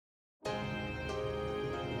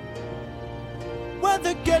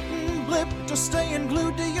Whether getting blipped or staying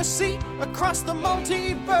glued to your seat, across the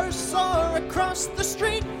multiverse or across the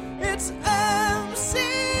street, it's MCU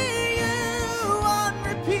on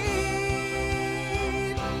repeat.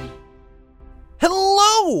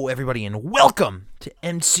 Hello, everybody, and welcome to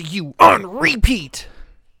MCU on repeat.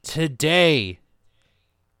 Today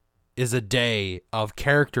is a day of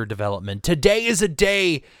character development. Today is a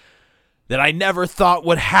day that I never thought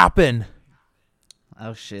would happen.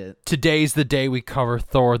 Oh, shit. Today's the day we cover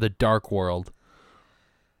Thor: The Dark World.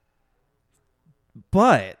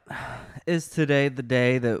 But is today the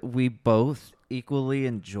day that we both equally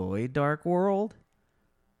enjoy Dark World?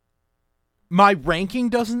 My ranking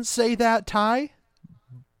doesn't say that, Ty,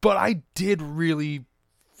 but I did really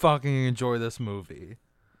fucking enjoy this movie.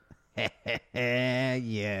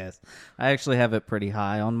 Yes. I actually have it pretty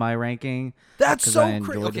high on my ranking. That's 'cause so I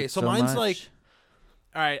crazy. enjoyed Okay, it so so mine's much. like,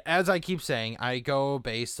 all right, as I keep saying, I go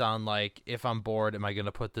based on, like, if I'm bored, am I going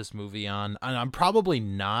to put this movie on? And I'm probably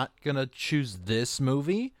not going to choose this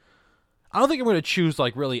movie. I don't think I'm going to choose,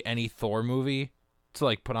 like, really any Thor movie to,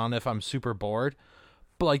 like, put on if I'm super bored.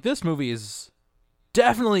 But, like, this movie is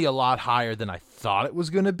definitely a lot higher than I thought it was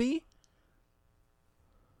going to be.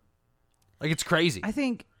 Like, it's crazy. I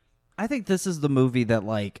think this is the movie that,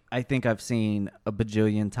 like, I think I've seen a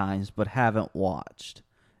bajillion times but haven't watched,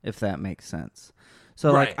 if that makes sense.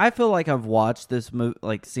 So, Right. like, I feel like I've watched this movie,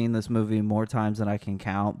 like, seen this movie more times than I can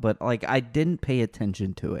count, but, like, I didn't pay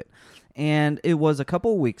attention to it. And it was a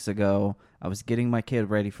couple weeks ago. I was getting my kid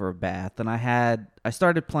ready for a bath, and I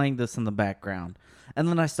started playing this in the background, and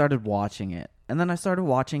then I started watching it, and then I started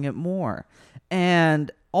watching it more. And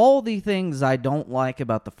all the things I don't like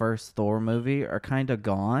about the first Thor movie are kind of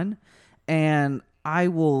gone, and I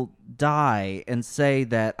will die and say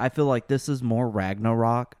that I feel like this is more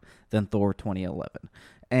Ragnarok than Thor 2011.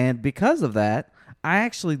 And because of that, I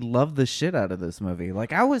actually love the shit out of this movie.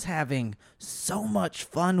 Like, I was having so much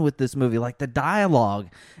fun with this movie. Like, the dialogue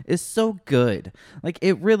is so good. Like,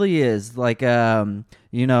 it really is. Like, we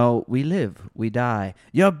live, we die.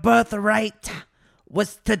 Your birthright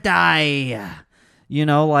was to die. Just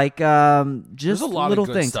a lot of little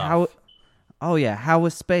good things. stuff. How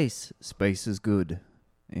was space? Space is good.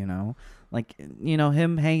 Him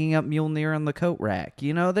hanging up Mjolnir on the coat rack.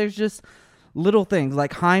 There's just little things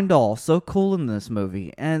like Heimdall, so cool in this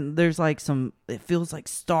movie. And there's like it feels like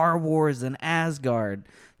Star Wars and Asgard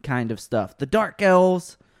kind of stuff. The Dark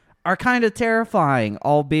Elves are kind of terrifying,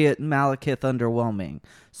 albeit Malekith underwhelming.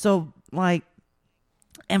 So, like,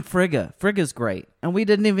 and Frigga. Frigga's great. And we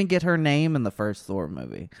didn't even get her name in the first Thor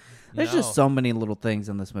movie. There's just so many little things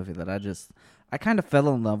in this movie that I kind of fell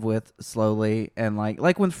in love with slowly. And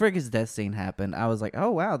like when Frigga's death scene happened, I was like,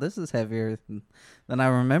 oh, wow, this is heavier than I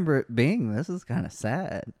remember it being. This is kind of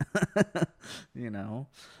sad. I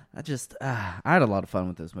had a lot of fun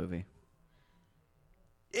with this movie.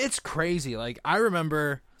 It's crazy. Like, I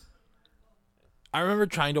remember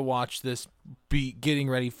trying to watch this, getting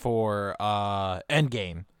ready for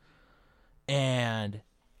Endgame, and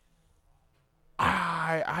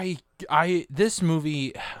this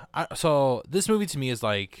movie to me is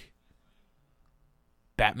like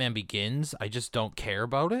Batman Begins. I just don't care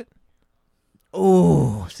about it.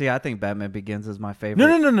 Oh, see, I think Batman Begins is my favorite. No.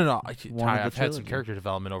 One of the I've had some trilogy. character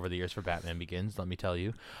development over the years for Batman Begins, let me tell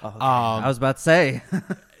you. Okay. I was about to say.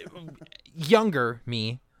 Younger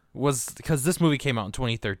me was, because this movie came out in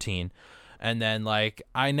 2013, and then, like,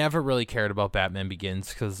 I never really cared about Batman Begins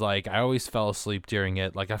because, like, I always fell asleep during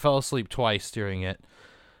it. Like, I fell asleep twice during it,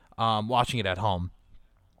 watching it at home,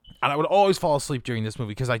 and I would always fall asleep during this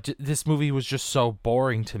movie because this movie was just so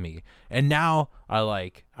boring to me. And now I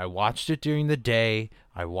watched it during the day.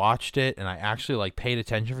 I watched it and I actually, like, paid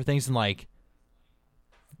attention for things, and, like,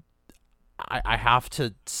 I have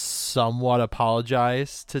to somewhat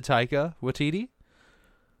apologize to Taika Waititi.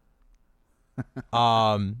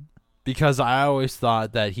 Because I always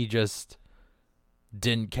thought that he just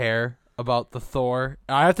didn't care about the Thor.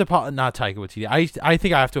 I have to not Taika Waititi. I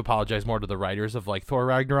think I have to apologize more to the writers of, like, Thor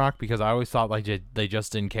Ragnarok, because I always thought, like, they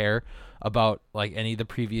just didn't care about, like, any of the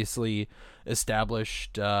previously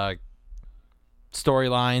established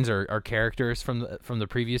storylines or characters from the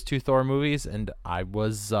previous two Thor movies, and I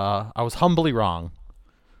was humbly wrong.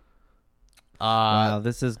 Wow,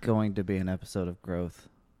 this is going to be an episode of growth.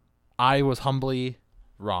 I was humbly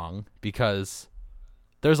wrong because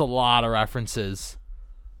there's a lot of references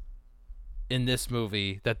in this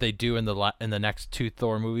movie that they do in the next two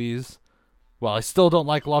Thor movies. Well, I still don't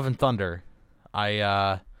like Love and Thunder.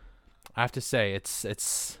 I have to say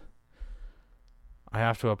it's I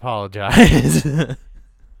have to apologize.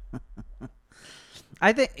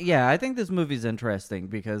 I think this movie's interesting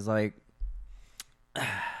because, like,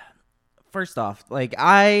 first off, like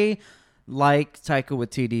I like Taika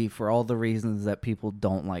Waititi for all the reasons that people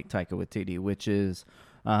don't like Taika Waititi, which is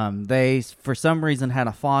they for some reason had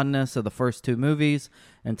a fondness of the first two movies,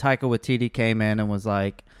 and Taika Waititi came in and was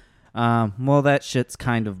like, well, that shit's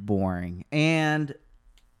kind of boring. And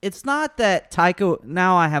it's not that Taika,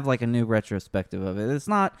 now I have like a new retrospective of it. It's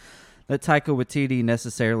not that Taika Waititi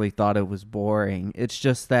necessarily thought it was boring. It's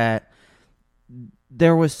just that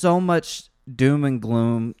there was so much doom and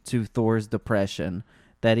gloom to Thor's depression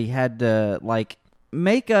that he had to like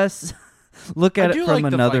make us look at it from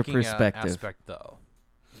another perspective. Aspect, though.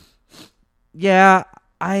 Yeah,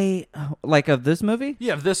 I like of this movie.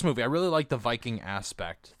 Yeah, of this movie, I really like the Viking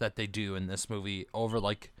aspect that they do in this movie over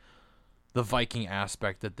like the Viking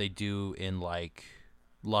aspect that they do in like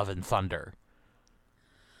Love and Thunder.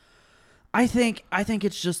 I think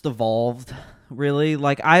it's just evolved, really.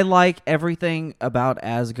 Like, I like everything about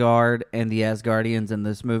Asgard and the Asgardians in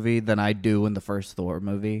this movie than I do in the first Thor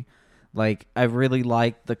movie. Like, I really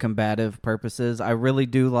like the combative purposes. I really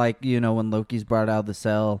do like, when Loki's brought out of the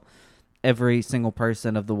cell, every single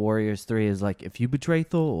person of the Warriors 3 is like, if you betray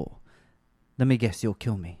Thor, let me guess you'll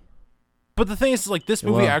kill me. But the thing is, like, this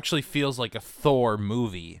movie actually feels like a Thor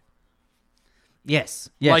movie. Yes.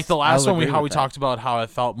 Like the last one, we talked about how it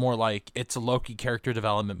felt more like it's a Loki character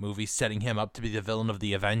development movie setting him up to be the villain of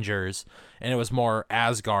the Avengers, and it was more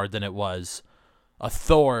Asgard than it was a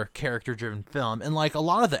Thor character-driven film. And like a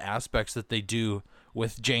lot of the aspects that they do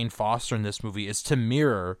with Jane Foster in this movie is to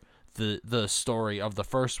mirror the story of the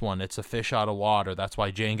first one. It's a fish out of water. That's why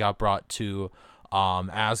Jane got brought to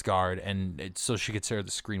Asgard, and so she could share the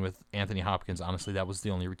screen with Anthony Hopkins. Honestly, that was the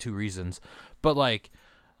only two reasons. But like,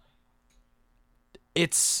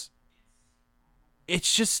 it's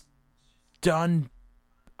just done.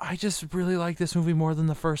 I just really like this movie more than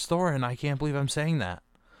the first Thor, and I can't believe I'm saying that.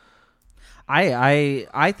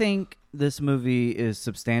 I think this movie is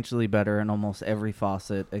substantially better in almost every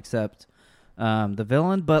facet except the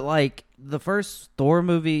villain. But like the first Thor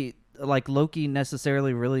movie, like Loki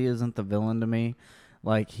necessarily really isn't the villain to me.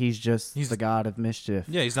 Like he's the god of mischief.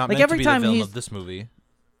 Yeah, he's not like meant to be the villain of this movie.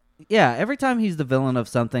 Yeah, every time he's the villain of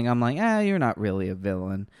something, I'm like, you're not really a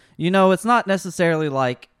villain. It's not necessarily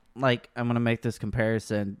like I'm going to make this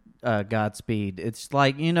comparison, Godspeed. It's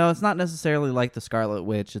like, it's not necessarily like the Scarlet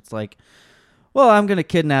Witch. It's like, well, I'm going to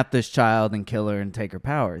kidnap this child and kill her and take her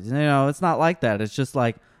powers. It's not like that. It's just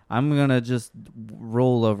like, I'm going to just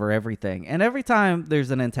rule over everything. And every time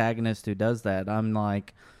there's an antagonist who does that, I'm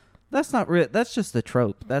like, that's not real. That's just a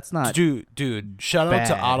trope. That's not Dude, shout out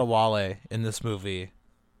to Adewale in this movie.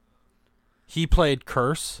 He played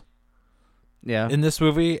Curse in this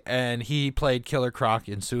movie, and he played Killer Croc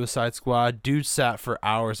in Suicide Squad. Dude sat for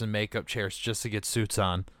hours in makeup chairs just to get suits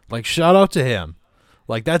on. Like, shout out to him.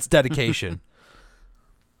 Like, that's dedication.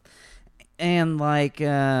 And, like,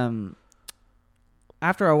 after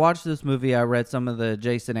I watched this movie, I read some of the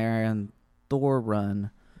Jason Aaron Thor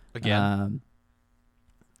run. Again?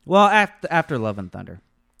 After Love and Thunder.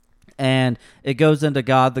 And it goes into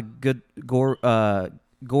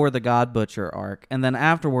Gore the God Butcher arc, and then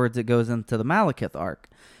afterwards it goes into the Malekith arc.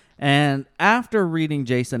 And after reading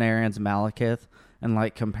Jason Aaron's Malekith and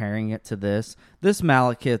like comparing it to this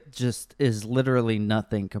Malekith just is literally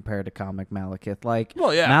nothing compared to comic Malekith. Like,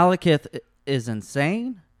 well, yeah. Malekith is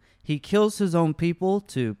insane. He kills his own people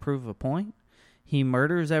to prove a point. He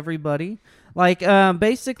murders everybody. Like,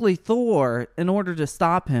 basically Thor, in order to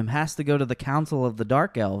stop him, has to go to the Council of the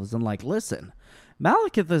Dark Elves and like, listen,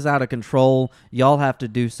 Malekith is out of control. Y'all have to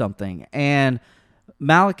do something. And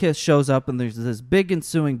Malekith shows up, and there's this big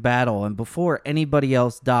ensuing battle. And before anybody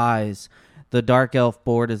else dies, the Dark Elf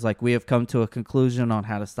board is like, we have come to a conclusion on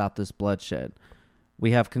how to stop this bloodshed.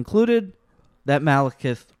 We have concluded that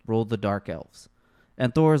Malekith ruled the Dark Elves.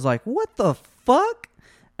 And Thor's like, what the fuck?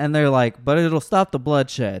 And they're like, but it'll stop the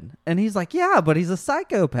bloodshed. And he's like, yeah, but he's a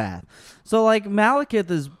psychopath. So, like,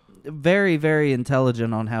 Malekith is very, very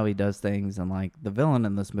intelligent on how he does things, and like the villain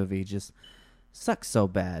in this movie just sucks so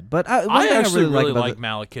bad. But I actually really like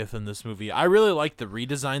Malekith in this movie. I really like the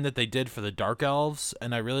redesign that they did for the Dark Elves,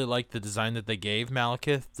 and I really like the design that they gave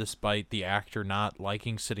Malekith, despite the actor not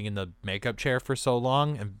liking sitting in the makeup chair for so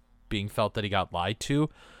long and being felt that he got lied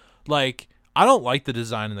to. Like, I don't like the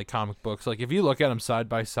design in the comic books. Like, if you look at them side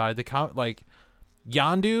by side, like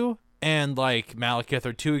Yondu and like Malekith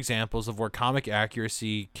are two examples of where comic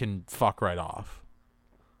accuracy can fuck right off.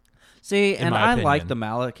 See, and I like the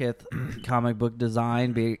Malekith comic book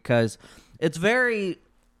design because it's very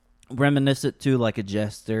reminiscent to like a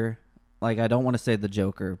Jester. Like, I don't want to say the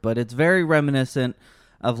Joker, but it's very reminiscent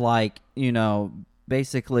of like,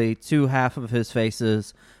 basically two half of his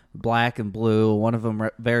faces black and blue. One of them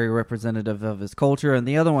very representative of his culture, and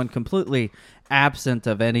the other one completely absent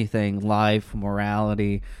of anything, life,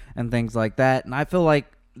 morality, and things like that. And I feel like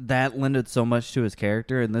that lended so much to his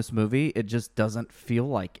character in this movie. It just doesn't feel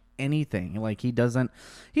like anything. Like he doesn't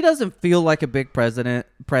feel like a big present.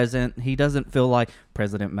 He doesn't feel like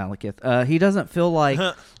President Malekith. He doesn't feel like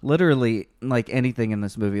literally like anything in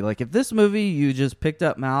this movie. Like if this movie you just picked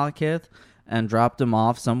up Malekith and dropped him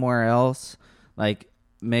off somewhere else, like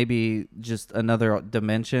maybe just another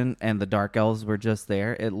dimension, and the Dark Elves were just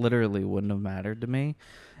there, it literally wouldn't have mattered to me.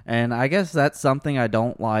 And I guess that's something I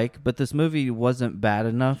don't like, but this movie wasn't bad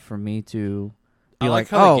enough for me to be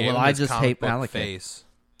like, oh, well, I just hate Malekith. Face.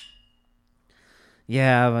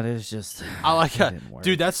 Yeah, but it's just... I like it.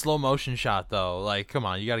 Dude, that slow motion shot, though, like, come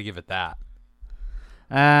on, you got to give it that.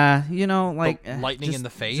 You know, like... lightning in the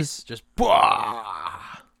face, just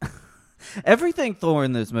everything Thor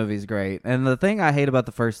in this movie is great. And the thing I hate about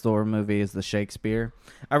the first Thor movie is the Shakespeare.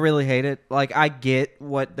 I really hate it. Like, I get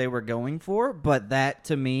what they were going for, but that,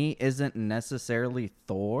 to me, isn't necessarily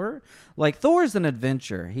Thor. Like, Thor's an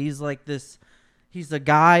adventure. He's like this... He's a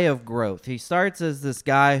guy of growth. He starts as this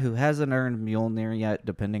guy who hasn't earned Mjolnir yet,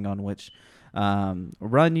 depending on which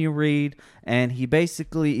run you read. And he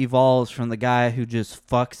basically evolves from the guy who just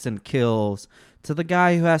fucks and kills to the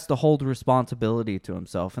guy who has to hold responsibility to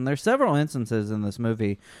himself. And there's several instances in this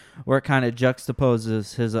movie where it kind of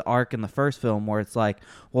juxtaposes his arc in the first film, where it's like,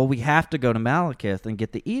 well, we have to go to Malekith and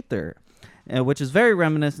get the ether. Which is very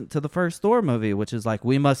reminiscent to the first Thor movie, which is like,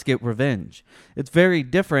 we must get revenge. It's very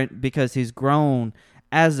different because he's grown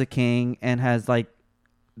as a king and has like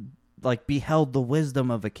beheld the wisdom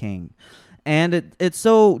of a king. And it's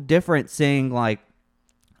so different seeing like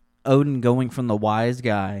Odin going from the wise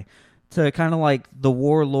guy to kind of like the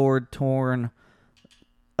warlord torn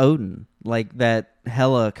Odin, like that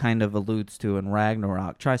Hela kind of alludes to in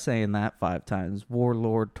Ragnarok. Try saying that 5 times.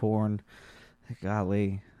 Warlord torn.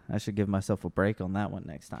 Golly, I should give myself a break on that one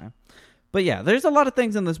next time. But yeah, there's a lot of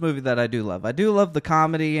things in this movie that I do love. I do love the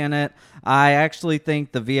comedy in it. I actually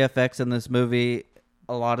think the VFX in this movie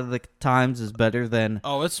a lot of the times is better than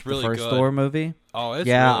it's really the first good. Thor movie. Oh, it's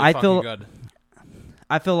really fucking good.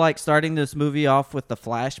 I feel like starting this movie off with the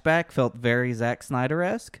flashback felt very Zack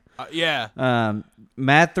Snyder-esque. Yeah.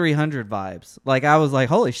 Mad 300 vibes. Like, I was like,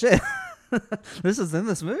 holy shit. This is in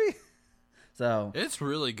this movie? So it's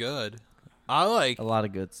really good. I like a lot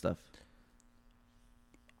of good stuff.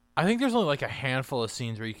 I think there's only like a handful of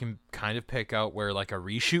scenes where you can kind of pick out where like a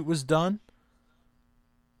reshoot was done.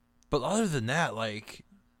 But other than that, like,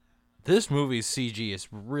 this movie's CG is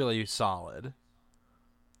really solid.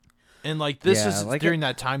 And like this is like during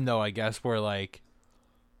that time though, I guess, where like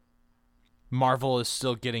Marvel is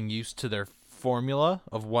still getting used to their formula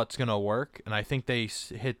of what's going to work, and I think they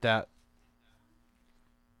hit that.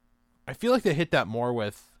 I feel like they hit that more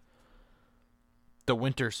with the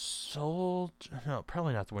Winter Soldier. No,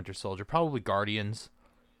 probably not the Winter Soldier. Probably Guardians.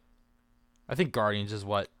 I think Guardians is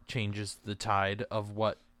what changes the tide of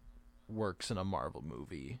what works in a Marvel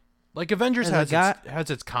movie. Like Avengers has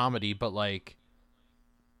its comedy, but like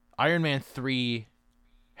Iron Man 3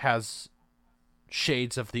 has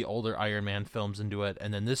shades of the older Iron Man films into it,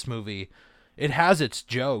 and then this movie, it has its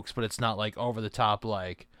jokes, but it's not like over the top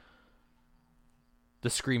like the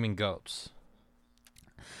Screaming Goats.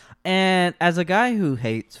 And as a guy who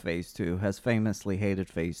hates Phase 2, has famously hated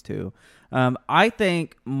Phase 2, I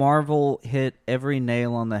think Marvel hit every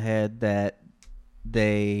nail on the head that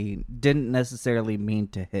they didn't necessarily mean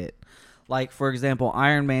to hit. Like, for example,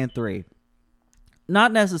 Iron Man 3.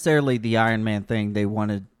 Not necessarily the Iron Man thing they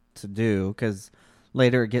wanted to do, because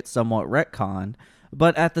later it gets somewhat retconned.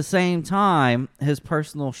 But at the same time, his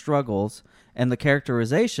personal struggles and the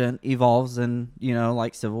characterization evolves in,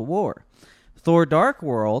 like Civil War. Thor Dark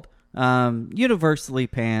World, universally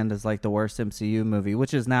panned as like the worst MCU movie,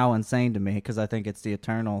 which is now insane to me because I think it's the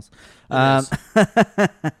Eternals.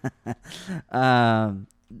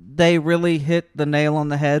 They really hit the nail on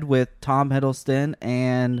the head with Tom Hiddleston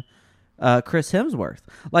and Chris Hemsworth.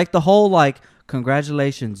 Like the whole like,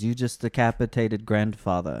 congratulations, you just decapitated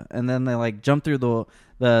grandfather, and then they like jump through the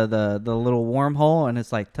little wormhole, and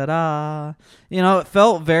it's like ta-da. It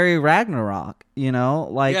felt very Ragnarok.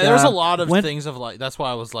 Like there's a lot of things of like. That's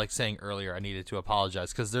why I was like saying earlier I needed to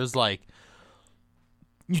apologize, because there's like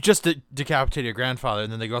you just decapitated your grandfather,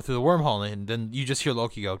 and then they go through the wormhole, and then you just hear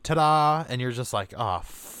Loki go ta-da, and you're just like, oh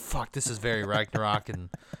fuck, this is very Ragnarok and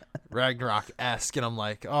Ragnarok-esque, and I'm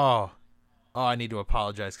like, oh, I need to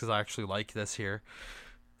apologize because I actually like this here.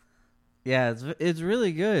 Yeah, it's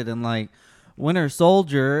really good, and like Winter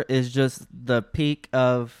Soldier is just the peak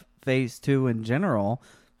of Phase 2 in general.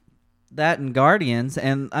 that and Guardians,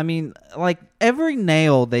 and I mean, like every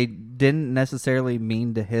nail they didn't necessarily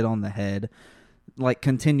mean to hit on the head. Like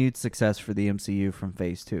continued success for the MCU from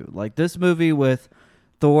Phase 2. Like this movie with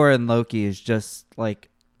Thor and Loki is just like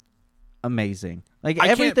amazing. Like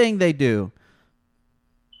everything they do.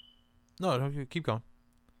 No, keep going.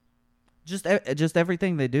 Just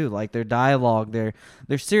everything they do, like their dialogue, they're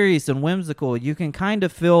serious and whimsical. You can kind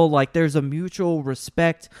of feel like there's a mutual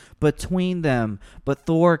respect between them, but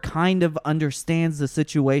Thor kind of understands the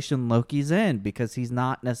situation Loki's in because he's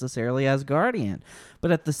not necessarily Asgardian.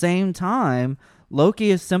 But at the same time,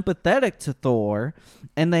 Loki is sympathetic to Thor,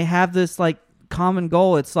 and they have this like common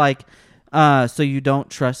goal. It's like, so you don't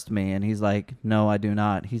trust me? And he's like, no, I do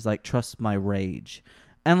not. He's like, trust my rage.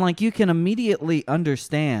 And like you can immediately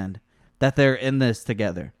understand that they're in this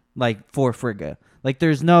together, like for Frigga. Like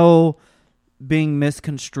there's no being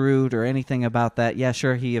misconstrued or anything about that. Yeah,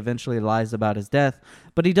 sure, he eventually lies about his death,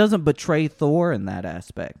 but he doesn't betray Thor in that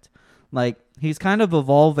aspect. Like he's kind of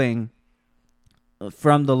evolving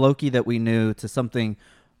from the Loki that we knew to something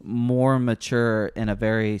more mature in a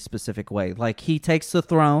very specific way. Like he takes the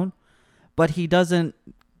throne, but he doesn't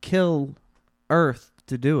kill Earth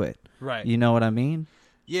to do it. Right. You know what I mean?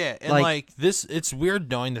 Yeah, and like this, it's weird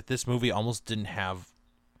knowing that this movie almost didn't have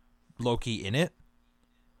Loki in it.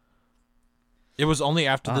 It was only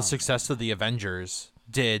after the success of the Avengers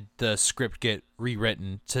did the script get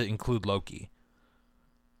rewritten to include Loki.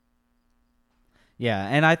 Yeah,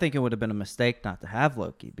 and I think it would have been a mistake not to have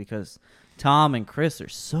Loki because Tom and Chris are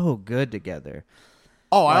so good together.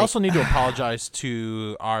 Oh, I also need to apologize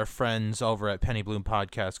to our friends over at Penny Bloom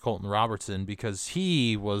Podcast, Colton Robertson, because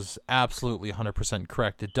he was absolutely 100%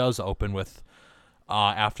 correct. It does open with,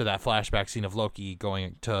 after that flashback scene of Loki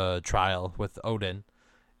going to trial with Odin.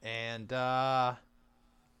 And I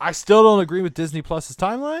still don't agree with Disney Plus's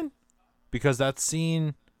timeline, because that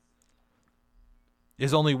scene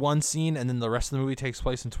is only one scene, and then the rest of the movie takes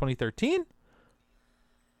place in 2013.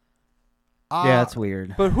 Yeah, it's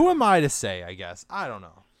weird. But who am I to say, I guess? I don't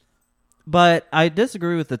know. But I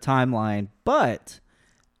disagree with the timeline, but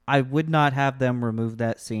I would not have them remove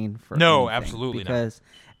that scene for anything, absolutely not. Because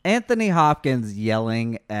Anthony Hopkins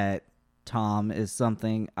yelling at Tom is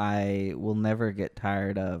something I will never get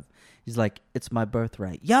tired of. He's like, it's my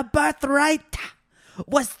birthright. Your birthright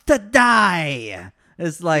was to die.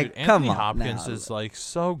 It's like, dude, come Anthony on Hopkins now. is like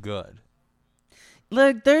so good.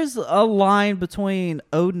 Like, there's a line between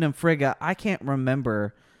Odin and Frigga. I can't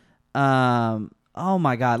remember. Oh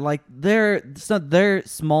my god! Like their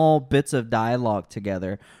small bits of dialogue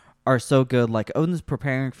together are so good. Like Odin's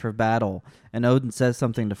preparing for battle, and Odin says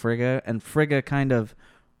something to Frigga, and Frigga kind of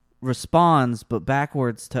responds, but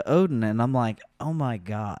backwards to Odin, and I'm like, oh my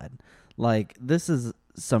god! Like this is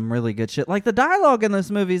some really good shit. Like the dialogue in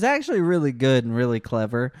this movie is actually really good and really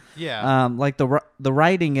clever. Yeah. Like the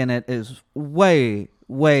writing in it is way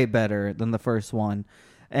better than the first one,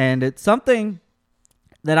 and it's something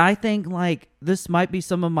that I think like this might be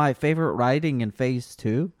some of my favorite writing in Phase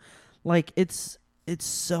 2. Like it's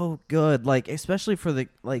so good. Like especially for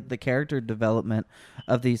the character development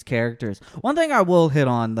of these characters. One thing I will hit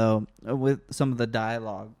on though with some of the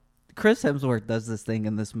dialogue. Chris Hemsworth does this thing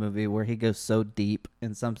in this movie where he goes so deep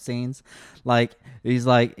in some scenes. Like he's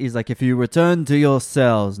like, if you return to your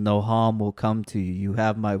cells, no harm will come to you. You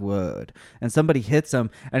have my word. And somebody hits him,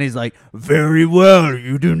 and he's like, very well,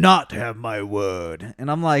 you do not have my word. And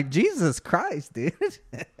I'm like, Jesus Christ, dude.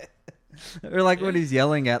 Or like when he's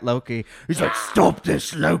yelling at Loki, he's like, stop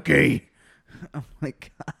this, Loki. I'm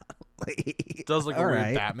like, golly. Does like a All weird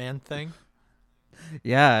right. Batman thing.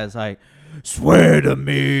 Yeah, it's like, swear to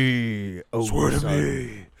me. Oh, Swear to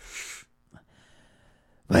me.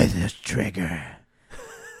 With this trigger,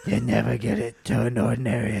 you never get it to an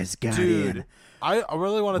ordinary Asgardian. Dude, I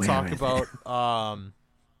really want to Where talk is about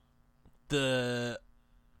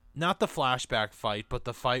not the flashback fight, but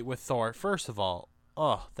the fight with Thor. First of all,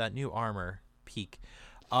 that new armor peak.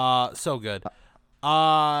 So good.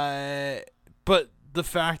 But the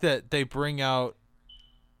fact that they bring out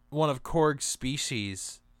one of Korg's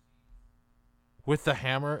species with the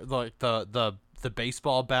hammer, like the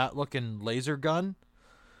baseball bat looking laser gun,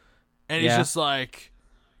 and he's just like,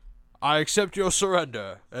 I accept your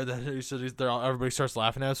surrender. And then he said everybody starts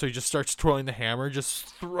laughing at him, so he just starts twirling the hammer, just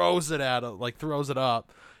throws it at him, like throws it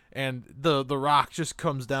up, and the rock just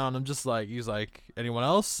comes down. I'm just like, he's like, anyone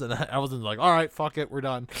else? And I was like, all right, fuck it, we're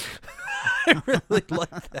done. I really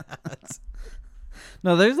like that.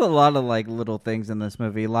 No, there's a lot of like little things in this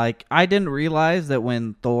movie. Like I didn't realize that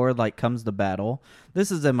when Thor like comes to battle, this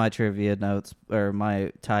is in my trivia notes or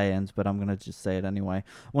my tie-ins, but I'm gonna just say it anyway.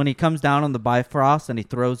 When he comes down on the Bifrost and he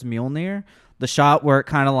throws Mjolnir, the shot where it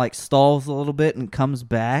kind of like stalls a little bit and comes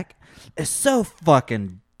back is so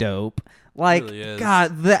fucking dope. Like, really is.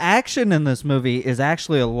 God, the action in this movie is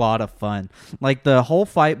actually a lot of fun. Like, the whole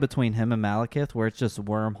fight between him and Malekith, where it's just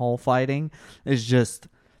wormhole fighting, is just,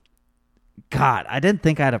 God, I didn't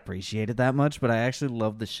think I'd appreciate it that much, but I actually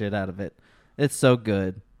love the shit out of it. It's so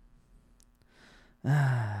good.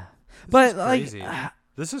 But like,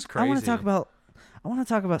 this is crazy. I want to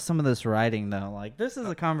talk about some of this writing though. Like, this is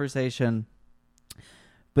a conversation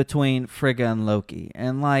between Frigga and Loki,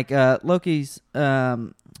 and like Loki's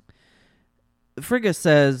Frigga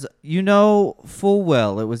says, "You know full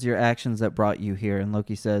well it was your actions that brought you here." And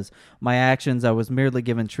Loki says, "My actions, I was merely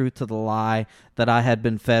given truth to the lie that I had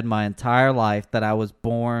been fed my entire life, that I was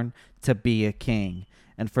born to be a king."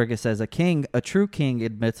 And Frigga says, "A king, a true king,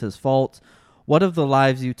 admits his faults. What of the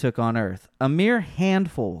lives you took on Earth? A mere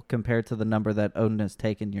handful compared to the number that Odin has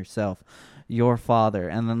taken yourself, your father."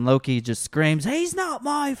 And then Loki just screams, "He's not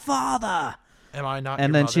my father!" Am I not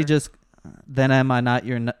And your then mother? then am I not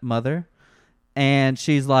your mother? And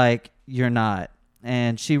she's like, "You're not."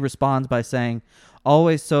 And she responds by saying,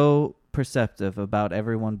 "Always so perceptive about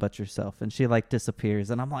everyone but yourself." And she like disappears.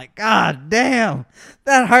 And I'm like, God damn,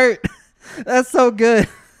 that hurt. That's so good.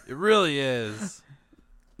 It really is.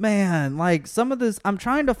 Man, like some of this, I'm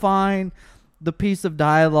trying to find the piece of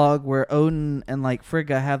dialogue where Odin and like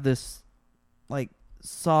Frigga have this like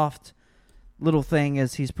soft little thing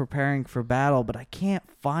as he's preparing for battle, but I can't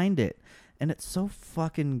find it. And it's so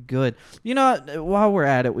fucking good. You know, while we're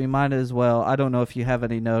at it, we might as well, I don't know if you have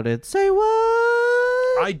any noted. Say what?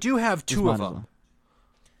 I do have two of them.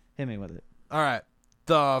 Hit me with it. All right.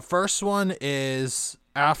 The first one is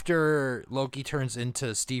after Loki turns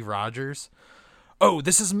into Steve Rogers. "Oh,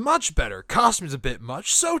 this is much better. Costume's a bit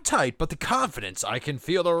much, so tight, but the confidence, I can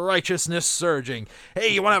feel the righteousness surging. Hey,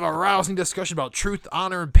 you want to have a rousing discussion about truth,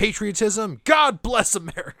 honor, and patriotism? God bless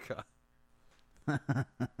America."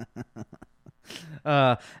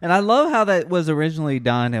 And I love how that was originally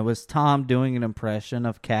done. It was Tom doing an impression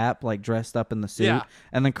of Cap, like dressed up in the suit. Yeah.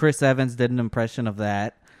 And then Chris Evans did an impression of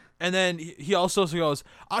that. And then he also goes,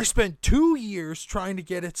 "I spent 2 years trying to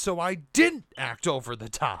get it so I didn't act over the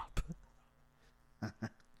top."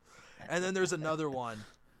 And then there's another one.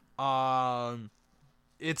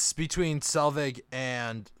 It's between Selvig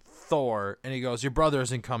and Thor, and he goes, "Your brother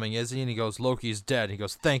isn't coming, is he?" And he goes, "Loki's dead." And he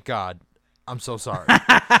goes, "Thank God. I'm so sorry."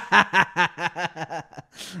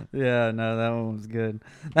 Yeah, no, that one was good.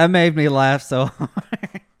 That made me laugh so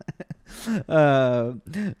hard.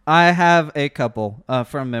 I have a couple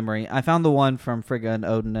from memory. I found the one from Frigga and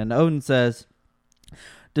Odin says,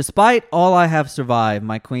 "Despite all I have survived,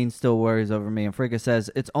 my queen still worries over me." And Frigga says,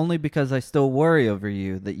 "It's only because I still worry over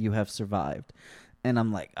you that you have survived." And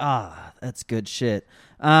I'm like, that's good shit.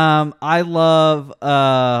 I love,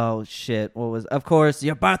 of course,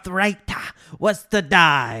 your birthright was to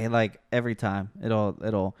die. Like every time,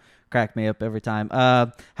 it'll crack me up every time.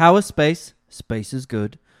 How is space? Space is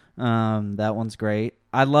good. That one's great.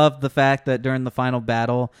 I love the fact that during the final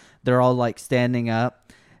battle, they're all like standing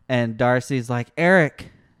up, and Darcy's like,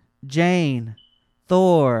 "Eric, Jane,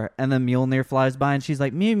 Thor," and then Mjolnir flies by, and she's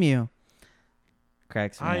like, "Mew Mew."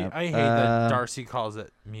 Cracks me up. I hate that Darcy calls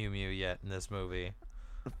it Mew Mew yet in this movie.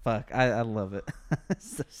 Fuck, I love it.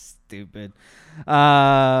 It's so stupid.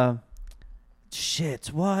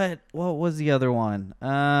 Shit, what was the other one?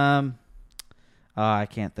 I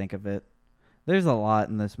can't think of it. There's a lot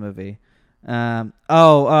in this movie. When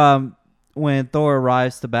Thor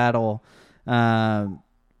arrives to battle,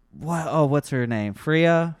 what's her name?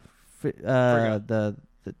 Freya? Frigga. The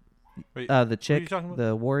Wait, chick, what are you talking about?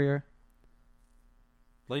 the warrior.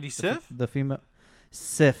 Lady Sif? The female.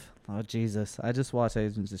 Sif. Oh, Jesus. I just watched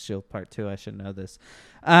Agents of S.H.I.E.L.D. Part 2. I should know this.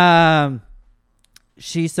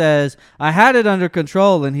 She says, "I had it under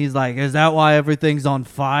control." And he's like, "Is that why everything's on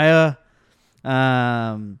fire?"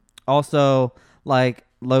 Also, like,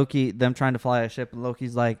 Loki, them trying to fly a ship. And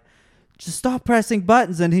Loki's like, "Just stop pressing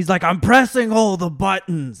buttons." And he's like, "I'm pressing all the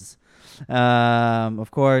buttons."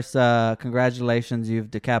 Of course, congratulations. You've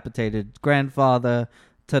decapitated grandfather.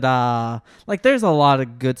 Ta-da. Like, there's a lot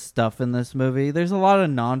of good stuff in this movie. There's a lot of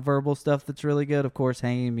nonverbal stuff that's really good. Of course,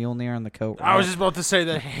 hanging Mjolnir on the coat rack. I was just about to say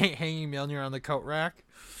that hanging Mjolnir on the coat rack.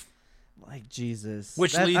 Like, Jesus.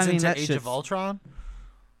 Which leads into Age of Ultron.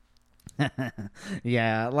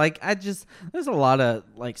 Yeah, like, there's a lot of,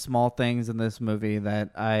 like, small things in this movie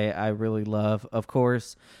that I really love. Of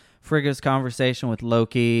course, Frigga's conversation with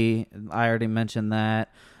Loki. I already mentioned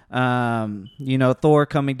that. Thor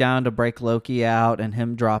coming down to break Loki out and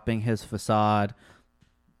him dropping his facade.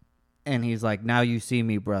 And he's like, "Now you see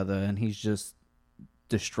me, brother." And he's just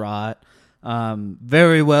distraught.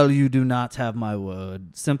 Very well, you do not have my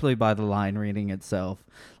word, simply by the line reading itself.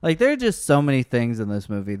 Like, there are just so many things in this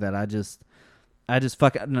movie that I just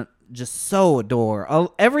fucking just so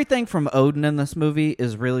adore. Everything from Odin in this movie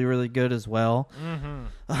is really, really good as well.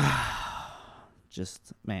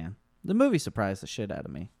 Just, man, the movie surprised the shit out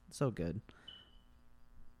of me. So good.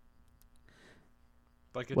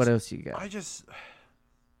 Like, what else you got?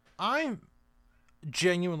 I'm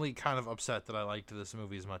genuinely kind of upset that I liked this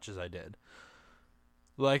movie as much as I did.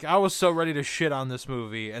 Like, I was so ready to shit on this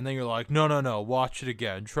movie, and then you're like, no, watch it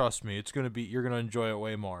again. Trust me, you're gonna enjoy it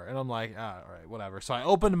way more. And I'm like, all right, whatever. So I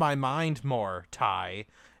opened my mind more, Ty,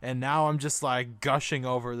 and now I'm just like gushing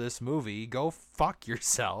over this movie. Go fuck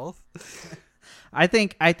yourself. I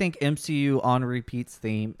think MCU on repeat's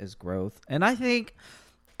theme is growth, and I think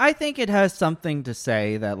it has something to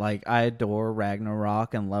say that, like, I adore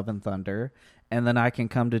Ragnarok and Love and Thunder, and then I can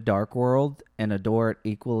come to Dark World and adore it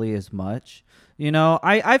equally as much. You know,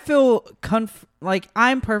 I feel like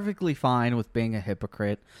I'm perfectly fine with being a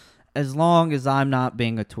hypocrite as long as I'm not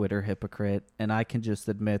being a Twitter hypocrite, and I can just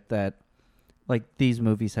admit that, like, these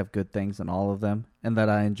movies have good things in all of them and that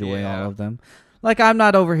I enjoy all of them. Like, I'm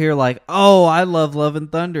not over here like, oh, I love Love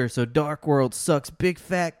and Thunder, so Dark World sucks big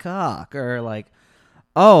fat cock, or like,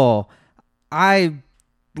 oh, I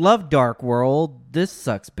love Dark World, this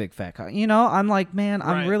sucks big fat cock. You know, I'm like, man,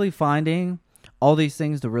 I'm really finding all these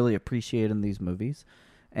things to really appreciate in these movies.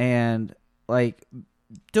 And, like,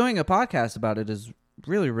 doing a podcast about it is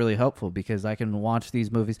really, really helpful because I can watch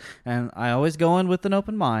these movies. And I always go in with an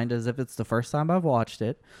open mind as if it's the first time I've watched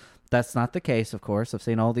it. That's not the case, of course. I've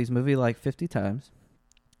seen all these movies like 50 times.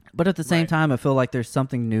 But at the same time, I feel like there's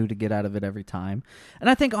something new to get out of it every time. And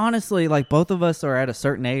I think, honestly, like, both of us are at a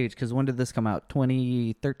certain age. Because when did this come out?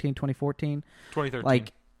 2013, 2014? 2013.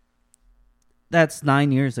 Like, that's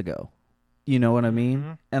 9 years ago. You know what I mean?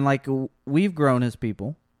 Mm-hmm. And, like, we've grown as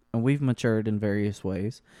people. And we've matured in various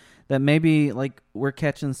ways. That maybe, like, we're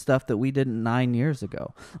catching stuff that we didn't 9 years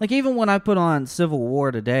ago. Like, even when I put on Civil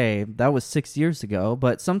War today, that was 6 years ago.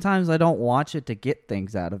 But sometimes I don't watch it to get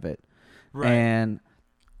things out of it. Right. And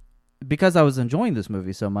because I was enjoying this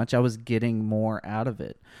movie so much, I was getting more out of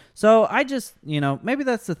it. So I just, you know, maybe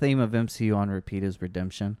that's the theme of MCU on repeat is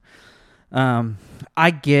redemption.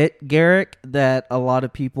 I get, Garrick, that a lot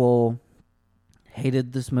of people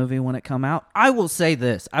hated this movie when it come out. I will say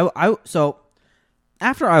this. So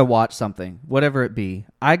after I watch something, whatever it be,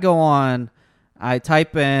 I go on, I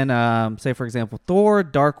type in, say, for example, Thor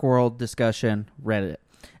Dark World discussion Reddit,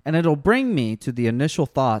 and it'll bring me to the initial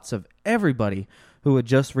thoughts of everybody who had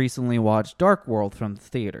just recently watched Dark World from the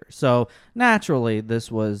theater. So, naturally,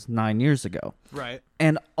 this was 9 years ago. Right.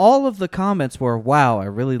 And all of the comments were, wow, I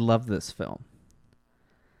really love this film.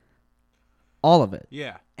 All of it.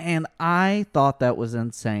 Yeah. And I thought that was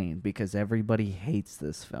insane because everybody hates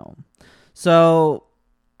this film. So,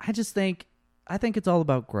 I think it's all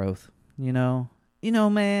about growth, you know? You know,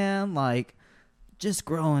 man, like, just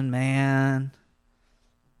growing, man.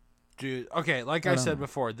 Dude, okay, like I said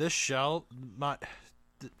before, this shelf. I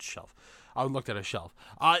looked at a shelf.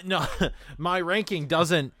 No, my ranking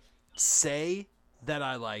doesn't say that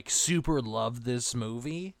I, like, super love this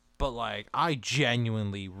movie, but, like, I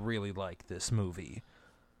genuinely really like this movie.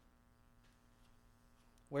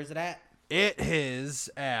 Where's it at? It is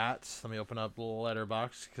at, let me open up a little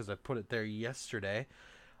letterbox because I put it there yesterday.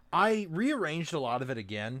 I rearranged a lot of it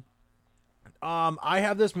again. I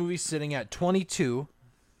have this movie sitting at 22.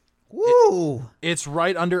 Woo! It's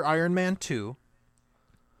right under Iron Man 2.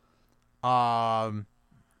 Oh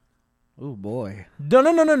boy.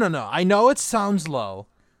 No. I know it sounds low,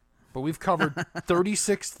 but we've covered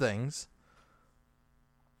 36 things.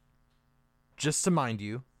 Just to mind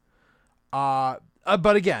you.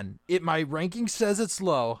 But again, my ranking says it's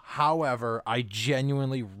low. However, I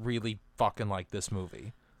genuinely really fucking like this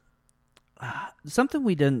movie. Something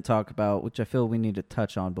we didn't talk about, which I feel we need to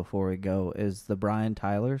touch on before we go, is the Brian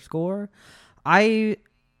Tyler score. I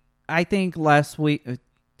think last week, a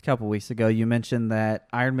couple weeks ago, you mentioned that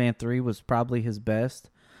Iron Man 3 was probably his best.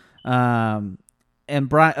 And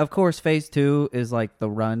Brian, of course, Phase 2 is like the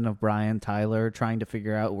run of Brian Tyler trying to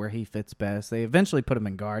figure out where he fits best. They eventually put him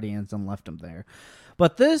in Guardians and left him there.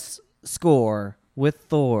 But this score with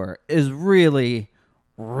Thor is really,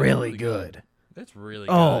 really good. It's really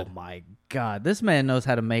good. Oh, my God. This man knows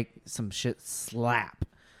how to make some shit slap.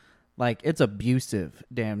 Like, it's abusive,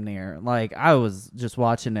 damn near. Like, I was just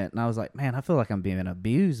watching it, and I was like, man, I feel like I'm being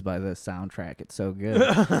abused by this soundtrack. It's so good.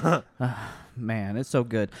 Man, it's so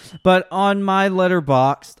good. But on my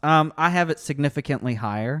Letterboxd, I have it significantly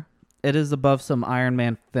higher. It is above some Iron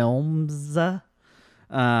Man films.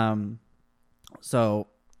 So,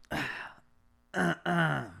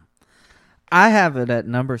 I have it at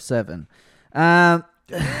number 7. Um,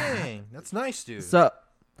 Dang, that's nice, dude.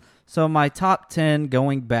 So my top 10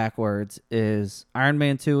 going backwards is Iron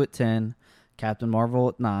Man 2 at 10, Captain Marvel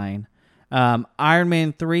at 9, Iron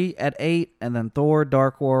Man 3 at 8, and then Thor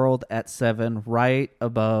Dark World at 7, right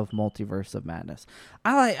above Multiverse of Madness.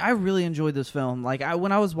 I really enjoyed this film. Like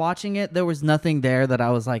when I was watching it, there was nothing there that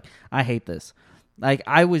I was like, I hate this. Like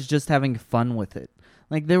I was just having fun with it.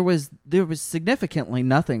 Like there was significantly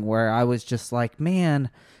nothing where I was just like, man,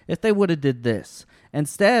 if they would have did this.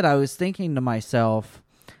 Instead, I was thinking to myself,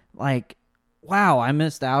 like, wow, I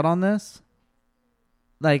missed out on this.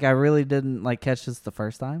 Like, I really didn't, like, catch this the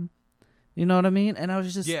first time. You know what I mean? And I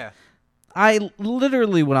was just... Yeah. I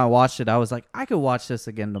literally, when I watched it, I was like, I could watch this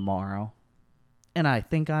again tomorrow. And I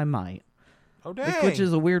think I might. Oh, dang. Like, which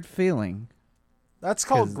is a weird feeling. That's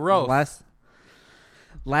called growth.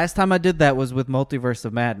 Last time I did that was with Multiverse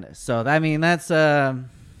of Madness. So, I mean, that's...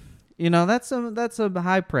 You know, that's a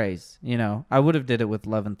high praise. You know, I would have did it with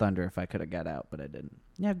Love and Thunder if I could have got out, but I didn't.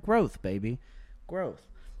 Yeah, growth, baby. Growth.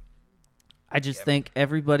 I just think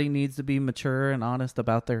everybody needs to be mature and honest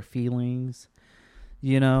about their feelings.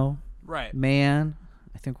 You know? Right. Man,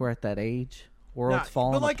 I think we're at that age. World's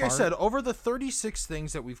falling apart. But like I said, over the 36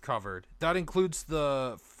 things that we've covered, that includes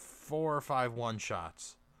the 4 or 5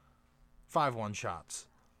 one-shots. 5 one-shots.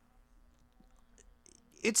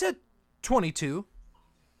 It's at 22.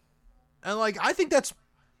 And, like, I think that's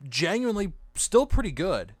genuinely still pretty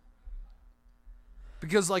good.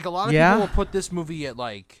 Because, like, a lot of people will put this movie at,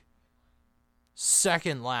 like,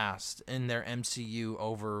 second last in their MCU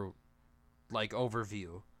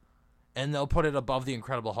overview. And they'll put it above The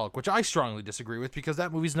Incredible Hulk, which I strongly disagree with because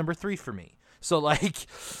that movie's number 3 for me. So, like,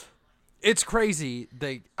 it's crazy.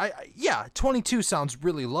 22 sounds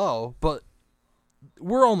really low, but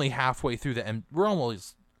we're only halfway through we're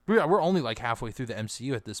only like halfway through the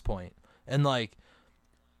MCU at this point. And, like,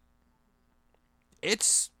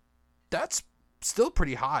 that's still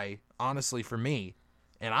pretty high, honestly, for me.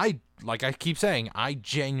 And I keep saying, I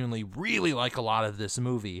genuinely really like a lot of this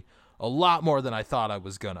movie. A lot more than I thought I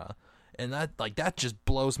was gonna. And that just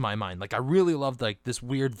blows my mind. Like, I really love, like, this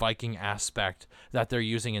weird Viking aspect that they're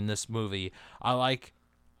using in this movie. I like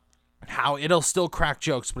how it'll still crack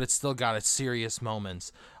jokes, but it's still got its serious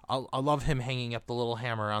moments. I love him hanging up the little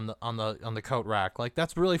hammer on the coat rack. Like,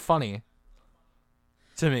 that's really funny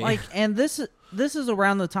to me. Like, and this is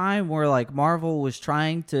around the time where, like, Marvel was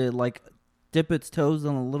trying to, like, dip its toes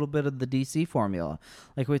in a little bit of the DC formula.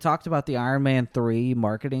 Like we talked about, the Iron Man 3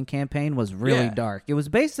 marketing campaign was really dark. It was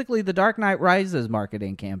basically the Dark Knight Rises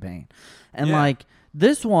marketing campaign. And like,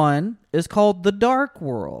 this one is called The Dark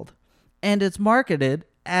World, and it's marketed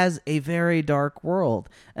as a very dark world.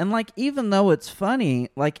 And like, even though it's funny,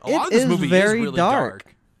 like, it is very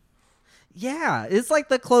dark. Yeah, it's like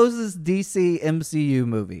the closest DC MCU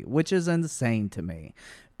movie, which is insane to me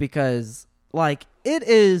because, like, it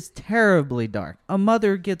is terribly dark. A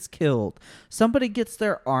mother gets killed. Somebody gets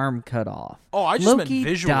their arm cut off. Oh, I just Loki meant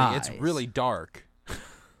visually. dies. It's really dark.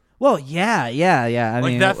 Well, yeah. I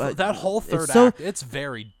mean, that whole third act, it's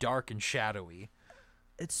very dark and shadowy.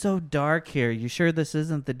 It's so dark here. You sure this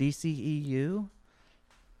isn't the DCEU?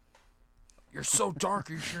 You're so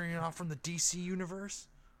dark. Are you sure you're not from the DC universe?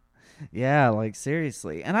 Yeah, like,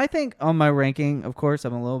 seriously. And I think on my ranking, of course,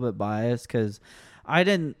 I'm a little bit biased because I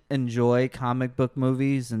didn't enjoy comic book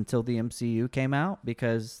movies until the MCU came out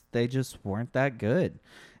because they just weren't that good.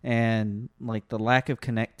 And, like, the lack of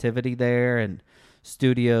connectivity there and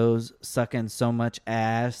studios sucking so much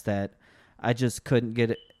ass that I just couldn't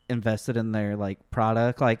get invested in their, like,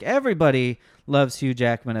 product. Like, everybody loves Hugh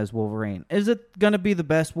Jackman as Wolverine. Is it going to be the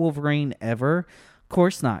best Wolverine ever? Of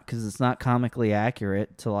course not, because it's not comically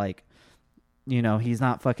accurate to, like, you know, he's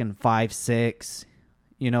not fucking 5'6".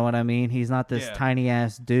 You know what I mean? He's not this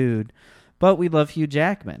tiny-ass dude. But we love Hugh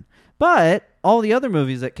Jackman. But all the other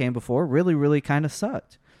movies that came before really, really kind of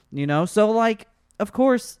sucked. You know? So, like, of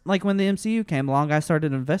course, like, when the MCU came along, I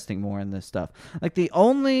started investing more in this stuff. Like, the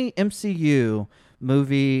only MCU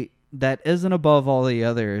movie that isn't above all the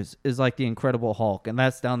others is, like, The Incredible Hulk. And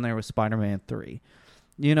that's down there with Spider-Man 3.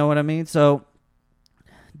 You know what I mean? So,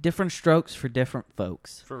 different strokes for different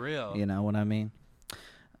folks. For real. You know what I mean?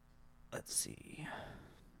 Let's see.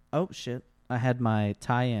 Oh, shit. I had my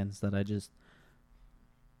tie-ins that I just...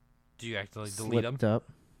 Do you actually delete them? Up.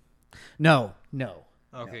 No.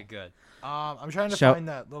 Okay, good. I'm trying to find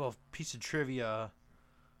that little piece of trivia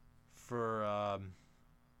for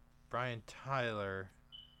Brian Tyler.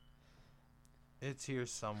 It's here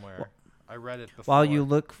somewhere. I read it before. While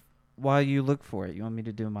you look for it, you want me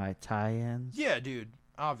to do my tie-ins? Yeah, dude.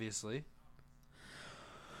 Obviously.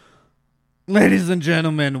 Ladies and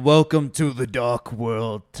gentlemen, welcome to the Dark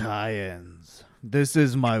World Tie-Ins. This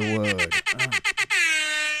is my word.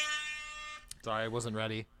 Sorry, I wasn't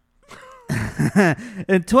ready.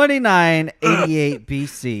 In 2988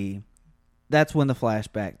 BC, that's when the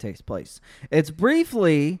flashback takes place. It's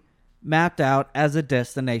briefly mapped out as a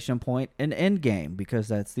destination point in Endgame because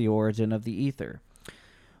that's the origin of the ether.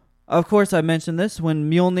 Of course, I mentioned this. When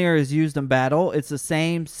Mjolnir is used in battle, it's the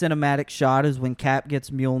same cinematic shot as when Cap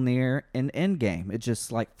gets Mjolnir in Endgame. It just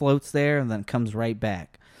like floats there and then comes right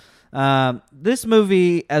back. This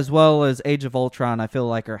movie, as well as Age of Ultron, I feel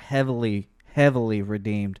like are heavily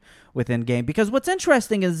redeemed with Endgame. Because what's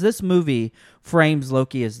interesting is this movie frames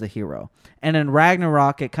Loki as the hero. And in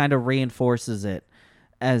Ragnarok, it kind of reinforces it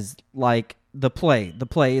as like the play.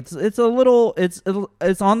 It's a little,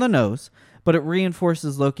 it's on the nose, but it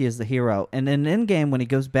reinforces Loki as the hero. And in Endgame, when he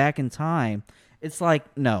goes back in time, it's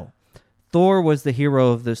like, no, Thor was the hero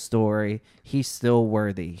of this story. He's still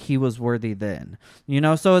worthy. He was worthy then,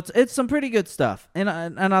 So it's some pretty good stuff. And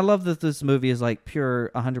I love that this movie is like pure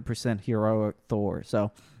 100% heroic Thor.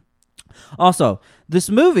 So also this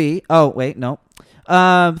movie. Oh wait, no.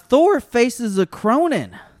 Thor faces a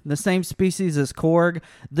Cronin, the same species as Korg.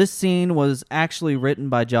 This scene was actually written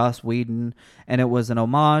by Joss Whedon, and it was an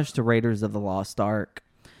homage to Raiders of the Lost Ark.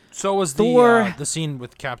 So was Thor, the scene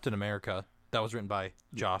with Captain America that was written by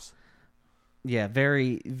Joss. Yeah,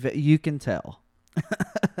 you can tell. You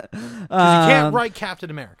can't write Captain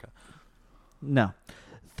America. No.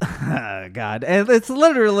 God, and it's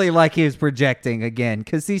literally like he was projecting again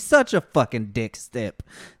because he's such a fucking dick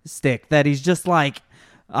stick that he's just like,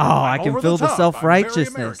 I can feel the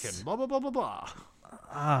self-righteousness. Blah, blah, blah, blah, blah.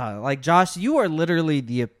 Like, Josh, you are literally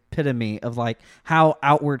the epitome of like how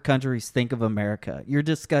outward countries think of America. You're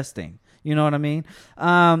disgusting. You know what I mean?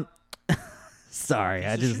 Sorry,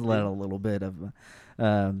 I just let a little bit of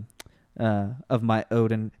my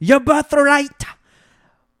Odin. Your birthright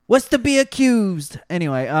was to be accused.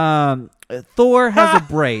 Anyway, Thor has a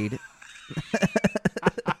braid.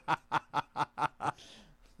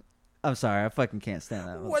 I'm sorry, I fucking can't stand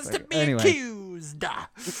that. Was to be accused.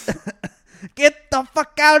 Get the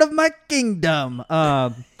fuck out of my kingdom.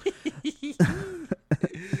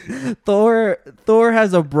 Thor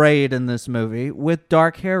has a braid in this movie with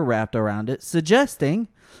dark hair wrapped around it, suggesting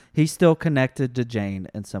he's still connected to Jane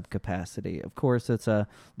in some capacity. Of course, it's a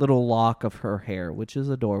little lock of her hair, which is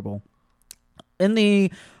adorable. In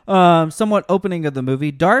the somewhat opening of the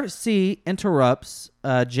movie, Darcy interrupts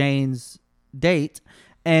Jane's date,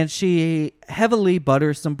 and she heavily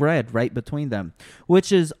butters some bread right between them,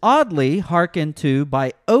 which is oddly hearkened to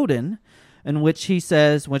by Odin, in which he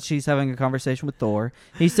says, when she's having a conversation with Thor,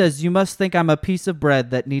 he says, "You must think I'm a piece of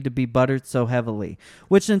bread that need to be buttered so heavily,"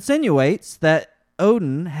 which insinuates that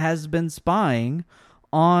Odin has been spying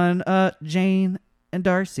on Jane and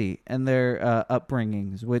Darcy and their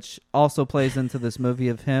upbringings, which also plays into this movie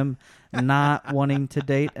of him not wanting to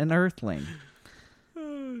date an Earthling.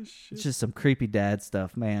 It's just some creepy dad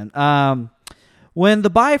stuff, man. When the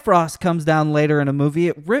Bifrost comes down later in a movie,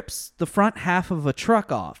 it rips the front half of a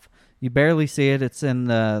truck off. You barely see it. It's in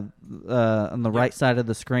the on the right side of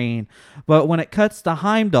the screen. But when it cuts to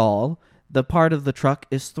Heimdall, the part of the truck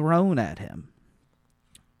is thrown at him,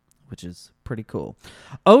 which is pretty cool.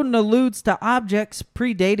 Odin alludes to objects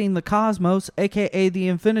predating the cosmos, a.k.a. the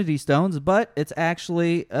Infinity Stones, but it's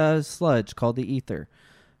actually a sludge called the Ether.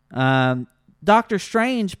 Doctor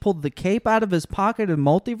Strange pulled the cape out of his pocket in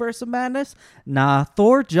Multiverse of Madness. Nah,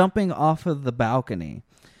 Thor jumping off of the balcony.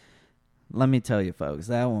 Let me tell you, folks,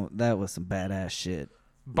 that was some badass shit.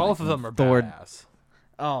 Both of them are badass.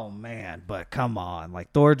 Oh, man, but come on.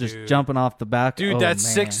 Like, Thor just jumping off the balcony. Dude, that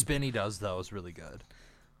sick spin he does, though, is really good.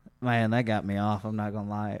 Man, that got me off. I'm not going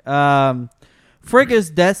to lie.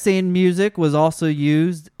 Frigga's death scene music was also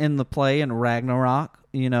used in the play in Ragnarok,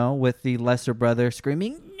 with the lesser brother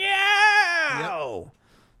screaming, "No!"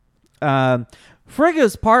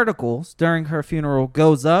 Frigga's particles during her funeral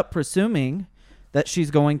goes up, presuming that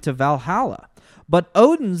she's going to Valhalla. But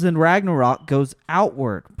Odin's in Ragnarok goes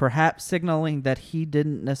outward, perhaps signaling that he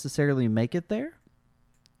didn't necessarily make it there.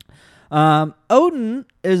 Odin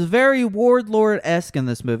is very Warlord-esque in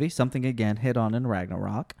this movie, something again hit on in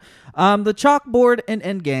Ragnarok. The chalkboard in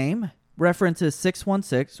Endgame references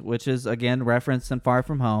 616, which is again referenced in Far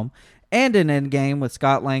From Home, and in Endgame with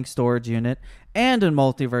Scott Lang's storage unit, and in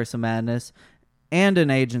Multiverse of Madness, and in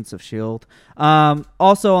Agents of S.H.I.E.L.D.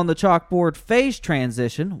 Also on the chalkboard, phase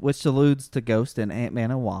transition, which alludes to Ghost and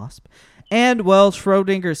Ant-Man and Wasp, and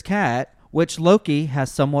Schrodinger's cat, which Loki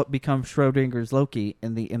has somewhat become Schrodinger's Loki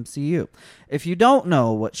in the MCU. If you don't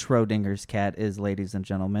know what Schrodinger's cat is, ladies and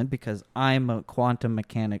gentlemen, because I'm a quantum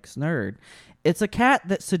mechanics nerd, it's a cat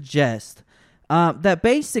that suggests that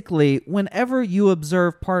basically whenever you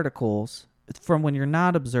observe particles from when you're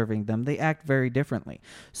not observing them, they act very differently.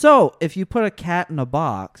 So if you put a cat in a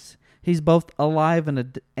box, he's both alive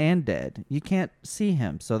and dead. You can't see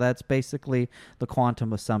him. So that's basically the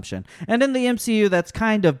quantum assumption. And in the MCU, that's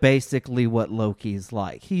kind of basically what Loki's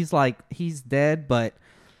like. He's dead, but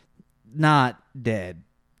not dead.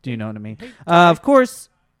 Do you know what I mean? Of course.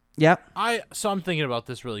 Yep. So I'm thinking about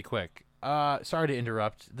this really quick. Sorry to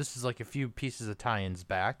interrupt. This is like a few pieces of tie-ins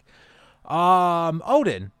back.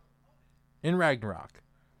 Odin in Ragnarok.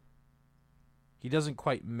 He doesn't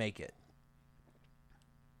quite make it.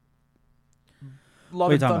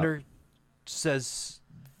 Love and Thunder says,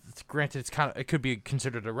 granted, it could be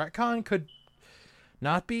considered a retcon, could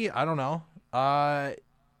not be. I don't know.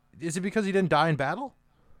 Is it because he didn't die in battle?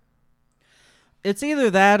 It's either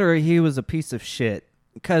that or he was a piece of shit,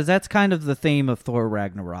 because that's kind of the theme of Thor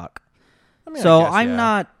Ragnarok. I mean, so I'm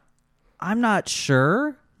not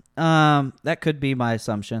sure. That could be my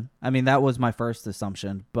assumption. I mean, that was my first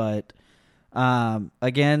assumption, but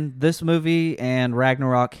again, this movie and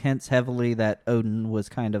Ragnarok hints heavily that Odin was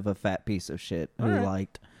kind of a fat piece of shit who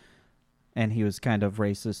liked, and he was kind of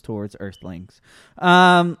racist towards Earthlings.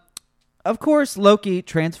 Of course, Loki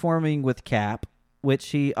transforming with Cap, which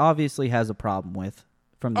he obviously has a problem with.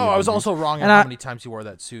 From the I was also wrong on how many times he wore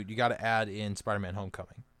that suit. You got to add in Spider-Man: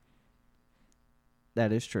 Homecoming.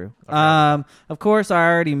 That is true. Okay. Of course, I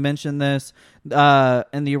already mentioned this.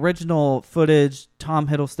 In the original footage, Tom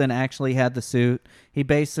Hiddleston actually had the suit. He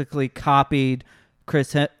basically copied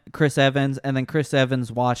Chris Evans, and then Chris Evans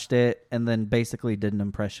watched it and then basically did an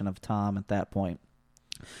impression of Tom at that point.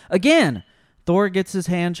 Again, Thor gets his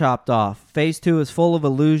hand chopped off. Phase 2 is full of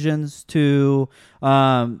allusions to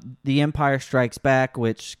The Empire Strikes Back,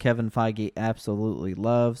 which Kevin Feige absolutely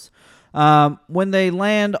loves. When they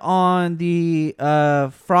land on the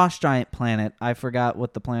frost giant planet, I forgot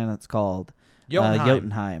what the planet's called.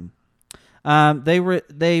 Jotunheim.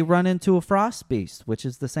 They run into a frost beast, which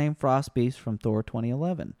is the same frost beast from Thor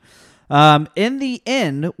 2011. In the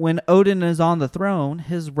end, when Odin is on the throne,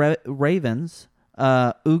 his ravens,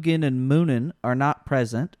 Ugin and Munin, are not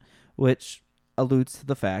present, which alludes to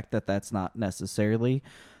the fact that that's not necessarily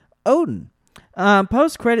Odin.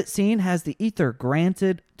 Post-credit scene has the ether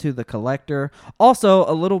granted to the Collector. Also,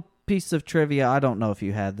 a little piece of trivia. I don't know if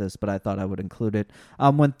you had this, but I thought I would include it.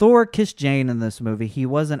 When Thor kissed Jane in this movie, he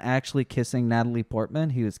wasn't actually kissing Natalie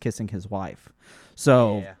Portman. He was kissing his wife.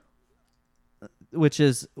 So, which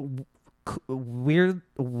is weird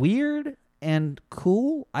and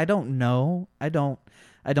cool. I don't know. I don't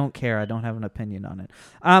care. I don't have an opinion on it.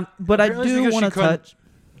 But I do want to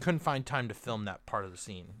couldn't find time to film that part of the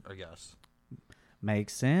scene, I guess.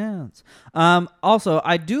 Makes sense. Also,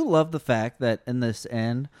 I do love the fact that in this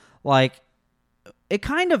end, like, it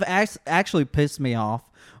kind of actually pissed me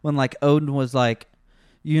off when, like, Odin was like,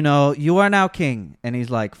 you know, you are now king. And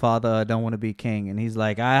he's like, Father, I don't want to be king. And he's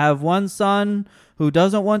like, I have one son who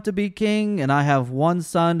doesn't want to be king, and I have one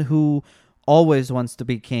son who always wants to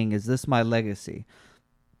be king. Is this my legacy?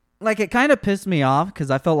 Like, it kind of pissed me off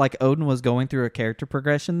because I felt like Odin was going through a character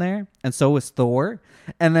progression there, and so was Thor.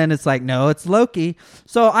 And then it's like, no, it's Loki.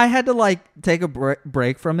 So I had to, like, take a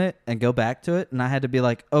break from it and go back to it, and I had to be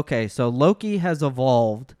like, okay, so Loki has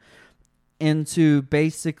evolved into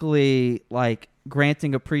basically, like,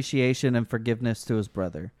 granting appreciation and forgiveness to his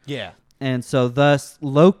brother. Yeah. And so thus,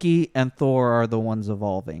 Loki and Thor are the ones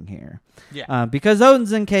evolving here. Yeah. Because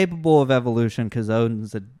Odin's incapable of evolution because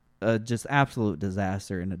Odin's a just absolute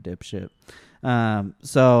disaster and a dipshit.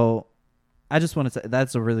 So I just want to say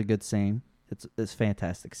that's a really good scene. It's a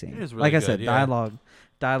fantastic scene. It is really like I good, said, yeah.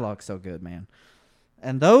 dialogue's so good, man.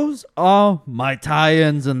 And those are my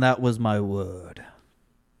tie-ins, and that was my word.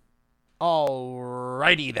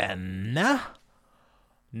 Alrighty then.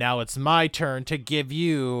 Now it's my turn to give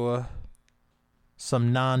you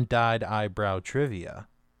some non-dyed eyebrow trivia.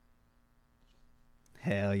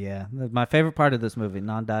 Hell yeah. My favorite part of this movie,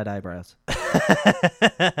 non-dyed eyebrows.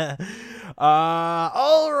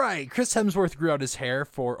 All right. Chris Hemsworth grew out his hair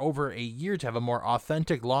for over a year to have a more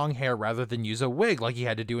authentic long hair rather than use a wig like he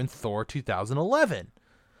had to do in Thor 2011.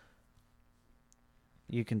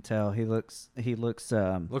 You can tell he looks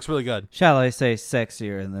Looks really good. Shall I say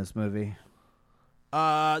sexier in this movie?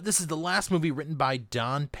 This is the last movie written by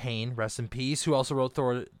Don Payne, rest in peace, who also wrote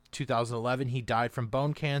Thor 2011. He died from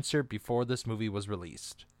bone cancer before this movie was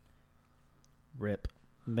released. Rip.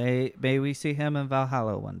 May we see him in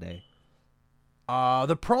Valhalla one day.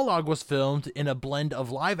 The prologue was filmed in a blend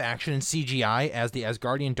of live action and CGI, as the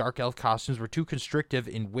Asgardian Dark Elf costumes were too constrictive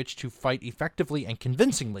in which to fight effectively and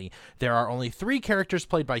convincingly. There are only 3 characters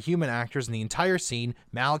played by human actors in the entire scene: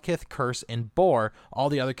 Malekith, Curse, and Bor. All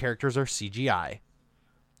the other characters are CGI.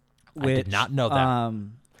 I did not know that.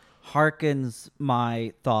 Harkens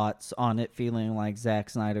my thoughts on it feeling like Zack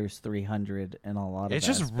Snyder's 300 and a lot of It's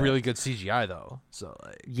just aspects. really good CGI, though. So,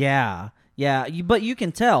 like, Yeah. But you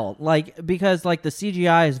can tell, like, because like the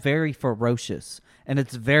CGI is very ferocious and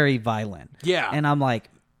it's very violent. Yeah. And I'm like,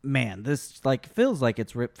 man, this like feels like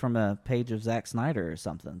it's ripped from a page of Zack Snyder or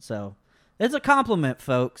something. So it's a compliment,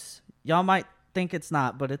 folks. Y'all might think it's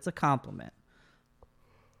not, but it's a compliment.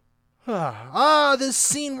 This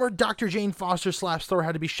scene where Dr. Jane Foster slaps Thor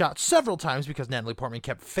had to be shot several times because Natalie Portman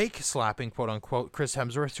kept fake slapping, quote-unquote, Chris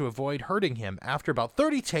Hemsworth to avoid hurting him. After about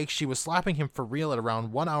 30 takes, she was slapping him for real at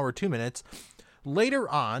around 1 hour, 2 minutes. Later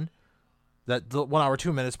on, the 1 hour,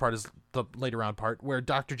 2 minutes part is the later on part, where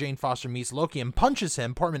Dr. Jane Foster meets Loki and punches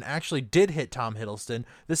him. Portman actually did hit Tom Hiddleston.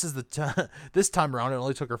 This is this time around, it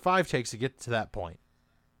only took her 5 takes to get to that point.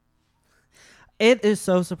 It is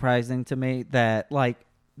so surprising to me that, like,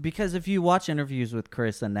 because if you watch interviews with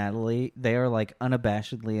Chris and Natalie, they are like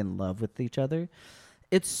unabashedly in love with each other.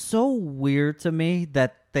 It's so weird to me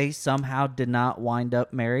that they somehow did not wind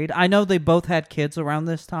up married. I know they both had kids around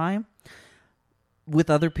this time with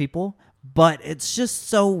other people, but it's just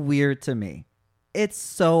so weird to me. It's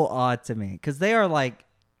so odd to me because they are like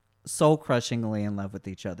soul crushingly in love with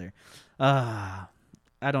each other. I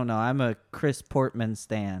don't know. I'm a Chris Portman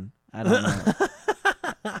stan. I don't know.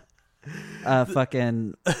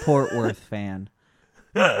 Fucking Port Worth fan.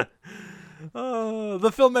 The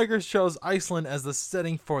filmmakers chose Iceland as the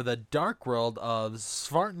setting for the dark world of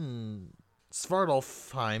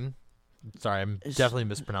Svartalfheim. Sorry, I'm definitely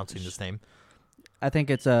mispronouncing this name. I think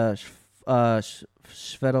it's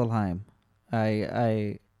Schvedelheim.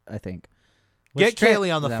 I think. Get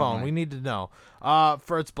Kaylee on the That phone. one. We need to know.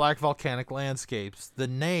 For its black volcanic landscapes. The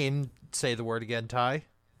name, say the word again, Ty.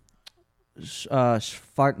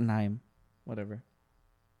 Schvartenheim. Whatever.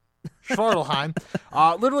 Svartalfheim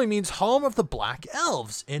literally means home of the Black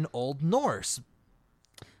Elves in Old Norse.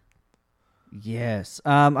 Yes.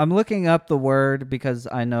 I'm looking up the word because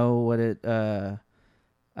I know what it.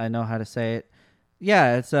 I know how to say it.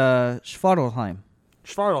 Yeah, it's Schvartalfheim.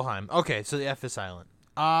 Svartalfheim. Okay, so the F is silent.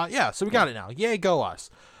 Yeah, so we got it now. Yay, go us.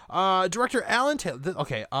 Director Alan Taylor.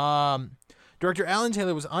 Director Alan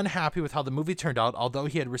Taylor was unhappy with how the movie turned out. Although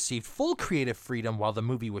he had received full creative freedom while the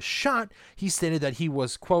movie was shot, he stated that he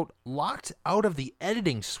was, quote, locked out of the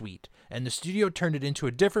editing suite, and the studio turned it into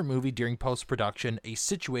a different movie during post-production, a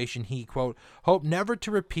situation he, quote, hoped never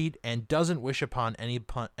to repeat and doesn't wish upon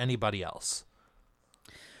anybody else.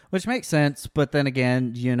 Which makes sense, but then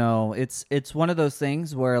again, you know, it's one of those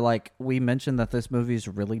things where, like, we mentioned that this movie is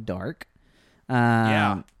really dark.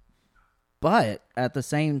 Yeah. But at the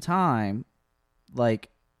same time, like,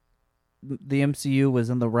 the MCU was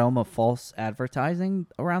in the realm of false advertising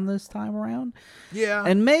around this time around. Yeah.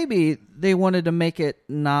 And maybe they wanted to make it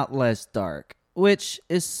not less dark, which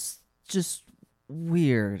is just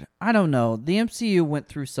weird. I don't know. The MCU went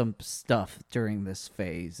through some stuff during this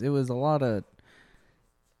phase. It was a lot of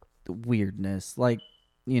weirdness, like,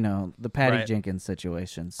 you know, the Patty Jenkins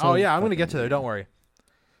situation. So I'm going to get to there. Don't worry.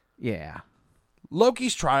 Yeah.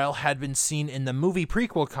 Loki's trial had been seen in the movie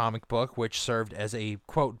prequel comic book, which served as a,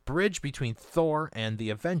 quote, bridge between Thor and the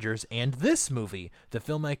Avengers and this movie. The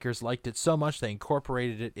filmmakers liked it so much they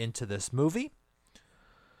incorporated it into this movie.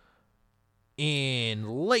 In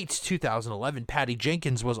late 2011, Patty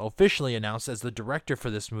Jenkins was officially announced as the director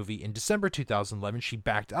for this movie. In December 2011, she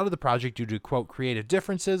backed out of the project due to, quote, creative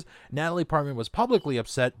differences. Natalie Portman was publicly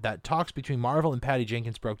upset that talks between Marvel and Patty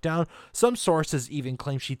Jenkins broke down. Some sources even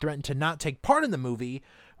claim she threatened to not take part in the movie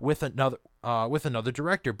with another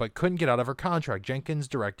director, but couldn't get out of her contract. Jenkins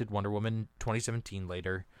directed Wonder Woman 2017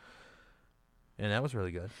 later, and that was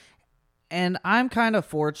really good. And I'm kind of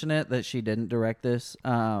fortunate that she didn't direct this.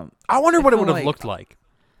 I wonder what it would have looked like.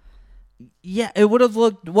 Yeah, it would have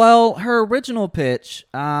looked... Well, her original pitch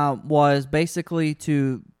was basically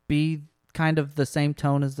to be kind of the same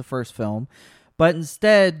tone as the first film, but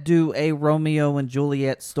instead do a Romeo and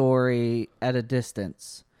Juliet story at a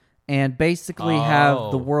distance. And basically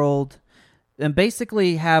have the world... And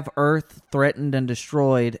basically have Earth threatened and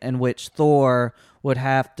destroyed, in which Thor would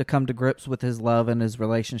have to come to grips with his love and his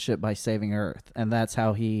relationship by saving Earth. And that's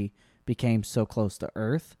how he became so close to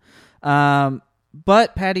Earth.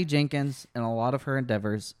 But Patty Jenkins and a lot of her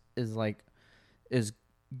endeavors is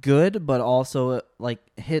good, but also like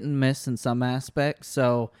hit and miss in some aspects.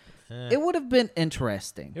 So It would have been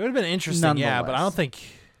interesting. It would have been interesting, yeah, but I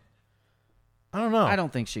don't know. I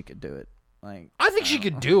don't think she could do it. I think she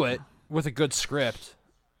could do it with a good script.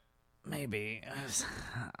 Maybe.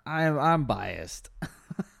 I'm biased.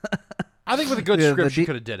 I think with a good script, she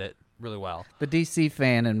could have did it really well. The DC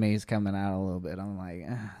fan in me is coming out a little bit. I'm like,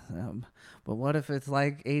 but what if it's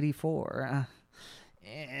like 84?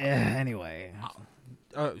 Anyway.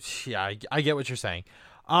 Yeah, I get what you're saying.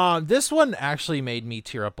 This one actually made me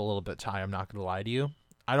tear up a little bit, Ty. I'm not going to lie to you.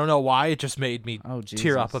 I don't know why. It just made me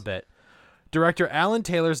tear up a bit. Director Alan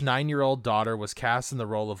Taylor's 9-year-old daughter was cast in the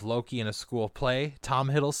role of Loki in a school play. Tom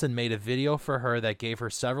Hiddleston made a video for her that gave her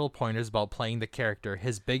several pointers about playing the character.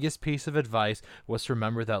 His biggest piece of advice was to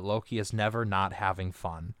remember that Loki is never not having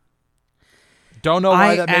fun. Don't know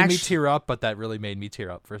why that made me tear up, but that really made me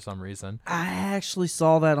tear up for some reason. I actually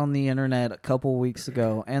saw that on the internet a couple weeks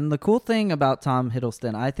ago. And the cool thing about Tom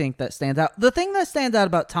Hiddleston, I think that stands out. The thing that stands out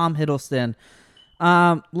about Tom Hiddleston,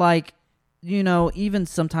 even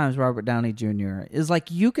sometimes Robert Downey Jr. is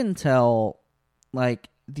you can tell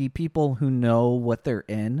the people who know what they're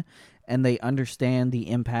in and they understand the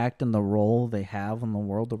impact and the role they have on the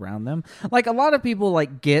world around them. A lot of people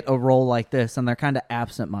get a role like this and they're kind of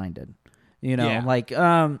absent-minded.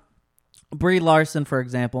 Brie Larson, for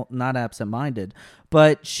example, not absent-minded,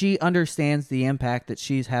 but she understands the impact that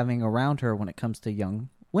she's having around her when it comes to young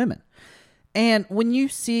women. And when you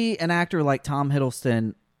see an actor like Tom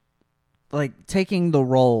Hiddleston taking the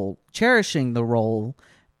role, cherishing the role,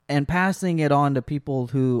 and passing it on to people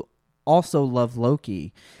who also love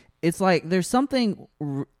Loki, it's there's something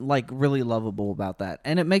really lovable about that.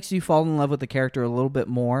 And it makes you fall in love with the character a little bit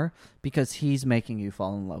more because he's making you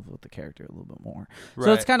fall in love with the character a little bit more. Right.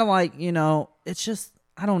 So it's kind of it's just,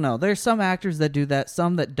 I don't know. There's some actors that do that,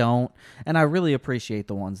 some that don't, and I really appreciate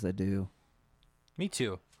the ones that do. Me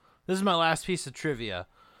too. This is my last piece of trivia.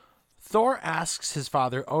 Thor asks his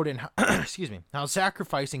father, Odin, how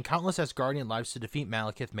sacrificing countless Asgardian lives to defeat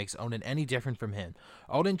Malekith makes Odin any different from him.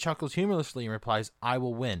 Odin chuckles humorously and replies, I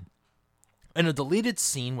will win. In a deleted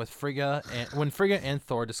scene with Frigga, when Frigga and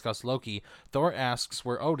Thor discuss Loki, Thor asks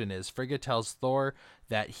where Odin is. Frigga tells Thor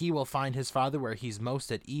that he will find his father where he's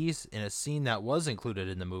most at ease. In a scene that was included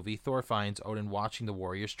in the movie, Thor finds Odin watching the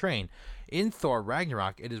warriors train. In Thor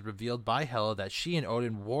Ragnarok, it is revealed by Hela that she and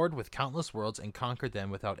Odin warred with countless worlds and conquered them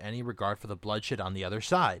without any regard for the bloodshed on the other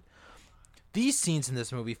side. These scenes in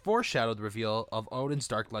this movie foreshadowed the reveal of Odin's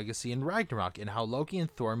dark legacy in Ragnarok and how Loki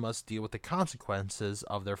and Thor must deal with the consequences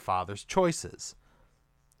of their father's choices.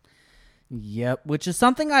 Yep, which is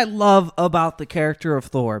something I love about the character of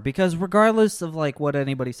Thor, because regardless of what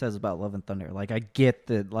anybody says about Love and Thunder, I get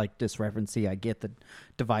the discrepancy, I get the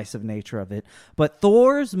divisive nature of it, but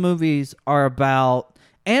Thor's movies are about,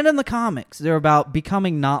 and in the comics, they're about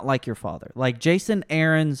becoming not like your father. Jason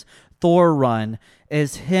Aaron's Thor run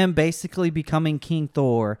is him basically becoming King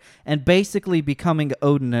Thor and basically becoming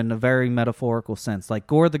Odin in a very metaphorical sense.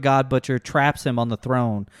 Gore the God Butcher traps him on the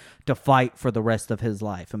throne to fight for the rest of his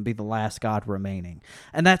life and be the last god remaining.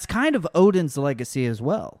 And that's kind of Odin's legacy as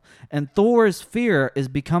well. And Thor's fear is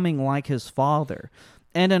becoming like his father.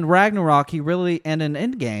 And in Ragnarok, and in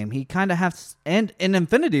Endgame, he kind of has, and in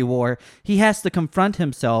Infinity War, he has to confront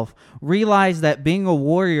himself, realize that being a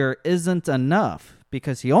warrior isn't enough,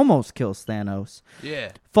 because he almost kills Thanos.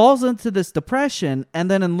 Yeah. Falls into this depression, and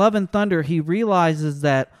then in Love and Thunder, he realizes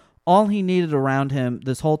that all he needed around him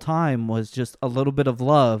this whole time was just a little bit of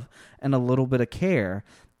love and a little bit of care.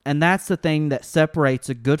 And that's the thing that separates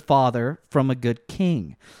a good father from a good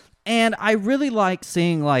king. And I really like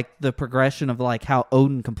seeing the progression of how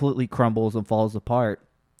Odin completely crumbles and falls apart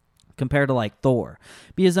compared to Thor.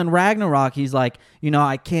 Because in Ragnarok, he's I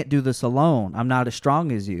can't do this alone. I'm not as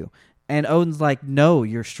strong as you. And Odin's no,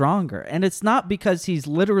 you're stronger. And it's not because he's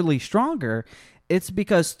literally stronger. It's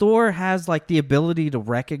because Thor has the ability to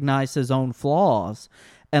recognize his own flaws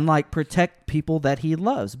and protect people that he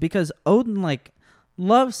loves. Because Odin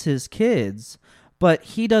loves his kids, but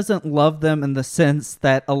he doesn't love them in the sense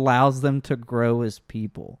that allows them to grow as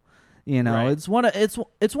people. Right. It's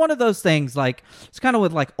one of those things. It's kind of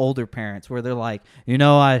with older parents where they're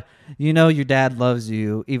your dad loves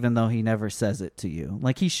you even though he never says it to you.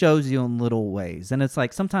 He shows you in little ways, and it's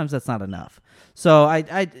sometimes that's not enough. So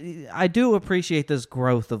I do appreciate this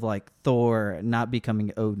growth of Thor not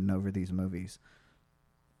becoming Odin over these movies.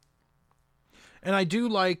 And I do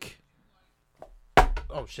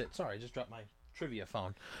oh shit! Sorry, I just dropped my trivia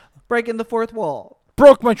phone. Breaking the fourth wall.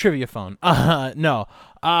 Broke my trivia phone. No.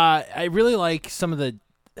 I really like some of the...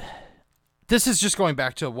 This is just going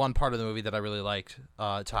back to one part of the movie that I really liked,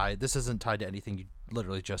 Ty. This isn't tied to anything you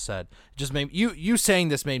literally just said. Just made you saying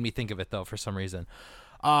this made me think of it, though, for some reason.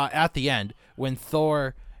 at the end when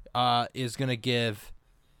Thor is gonna give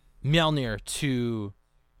Mjolnir to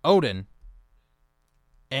Odin,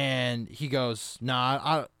 and he goes,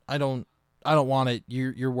 "Nah, I don't want it.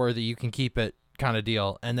 You're worthy. You can keep it," kind of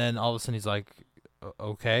deal. And then all of a sudden he's like,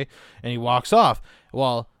 "Okay," and he walks off.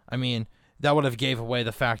 Well, I mean, that would have gave away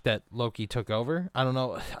the fact that Loki took over. I don't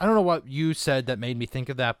know what you said that made me think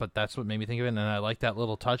of that, but that's what made me think of it. And I like that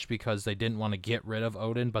little touch because they didn't want to get rid of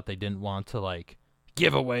Odin, but they didn't want to like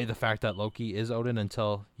give away the fact that Loki is Odin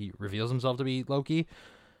until he reveals himself to be Loki.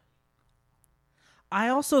 I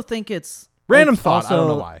also think it's random it's thought. Also, I don't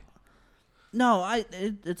know why. No,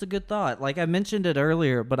 it's a good thought. Like I mentioned it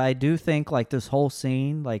earlier, but I do think like this whole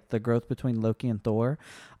scene, like the growth between Loki and Thor,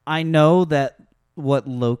 I know that what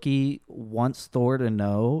Loki wants Thor to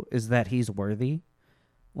know is that he's worthy.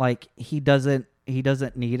 Like he doesn't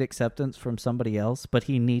need acceptance from somebody else, but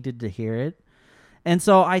he needed to hear it. And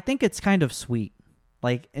so I think it's kind of sweet,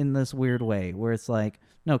 like in this weird way where it's like,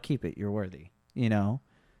 no, keep it, you're worthy, you know?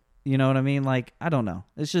 You know what I mean? Like, I don't know.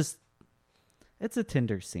 It's a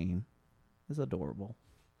tender scene. It's adorable.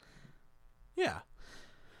 Yeah.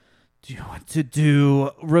 Do you want to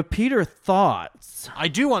do repeater thoughts? I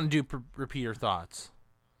do want to do repeater thoughts.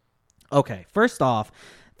 Okay, first off,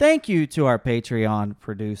 thank you to our Patreon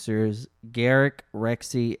producers, Garrick,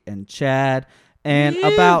 Rexy, and Chad. And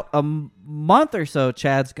about a month or so,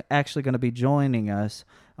 Chad's actually going to be joining us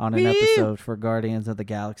on an episode for Guardians of the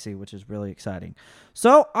Galaxy, which is really exciting.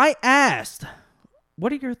 So I asked,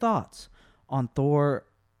 what are your thoughts on Thor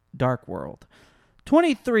Dark World?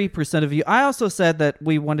 23% of you. I also said that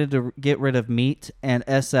we wanted to get rid of meat, and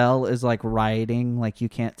SL is like rioting, like you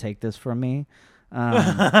can't take this from me.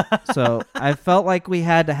 So I felt like we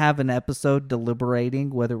had to have an episode deliberating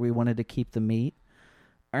whether we wanted to keep the meat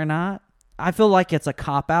or not. I feel like it's a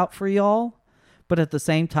cop-out for y'all, but at the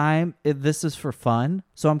same time, this is for fun,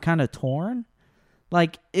 so I'm kind of torn.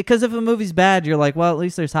 Like, because if a movie's bad, you're like, well, at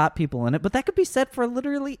least there's hot people in it, but that could be said for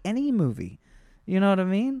literally any movie. You know what I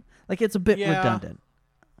mean? Like, it's a bit redundant.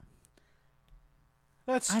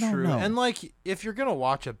 That's true. And, like, if you're going to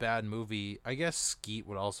watch a bad movie, I guess Skeet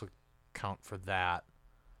would also count for that.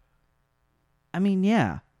 I mean,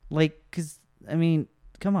 yeah. Like, because, I mean,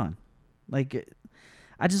 come on. Like,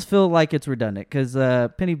 I just feel like it's redundant because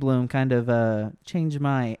Penny Bloom kind of changed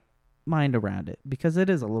my mind around it because it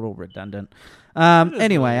is a little redundant.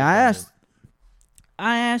 Anyway, really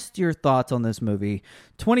I asked your thoughts on this movie.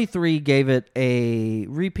 23 gave it a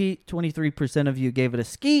repeat. 23% of you gave it a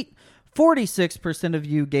skeet. 46% of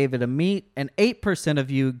you gave it a meet. And 8% of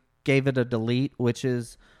you gave it a delete, which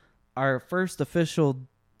is our first official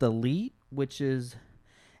delete, which is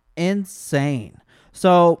insane.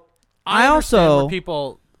 So I also... where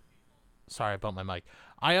people... Sorry about my mic.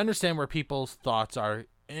 I understand where people's thoughts are,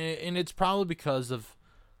 and it's probably because of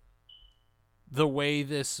the way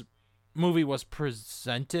this movie was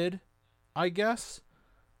presented, I guess.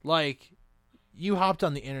 Like, you hopped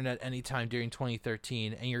on the internet anytime during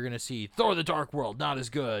 2013, and you're going to see Thor the Dark World, not as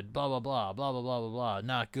good, blah, blah, blah, blah, blah, blah, blah, blah,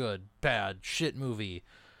 not good, bad, shit movie.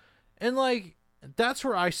 And, like, that's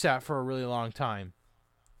where I sat for a really long time.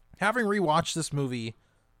 Having rewatched this movie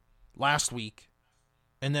last week,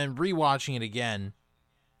 and then rewatching it again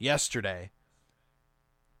yesterday,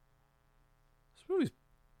 this movie's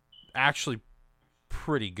actually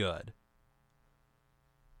pretty good.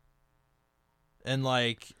 And,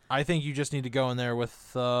 like, I think you just need to go in there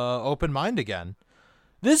with open mind again.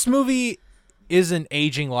 This movie isn't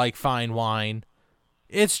aging like fine wine.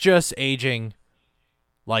 It's just aging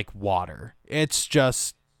like water. It's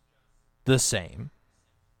just the same.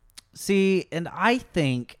 See, and I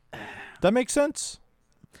think... That makes sense?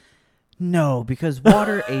 No, because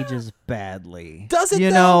water ages badly. Does it, you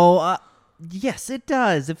though? know, yes, it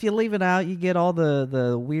does. If you leave it out, you get all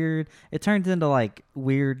the weird... It turns into, like,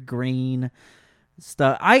 weird green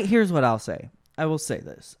stuff. Here's what I'll say. I will say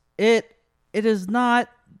this. It is not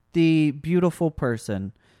the beautiful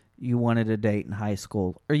person you wanted to date in high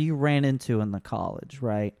school or you ran into in the college,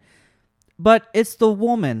 right? But it's the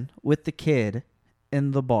woman with the kid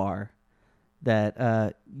in the bar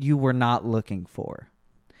that you were not looking for.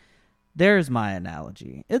 There's my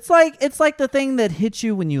analogy. It's like the thing that hits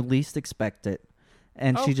you when you least expect it.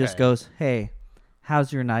 And she just goes, "Hey,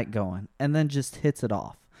 how's your night going?" And then just hits it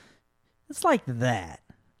off. It's like that.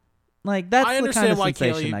 Like, that's the kind of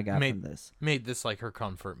sensation I got from this. Made this like her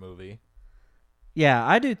comfort movie. Yeah,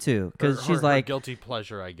 I do too. Because she's like... Her guilty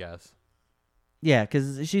pleasure, I guess. Yeah,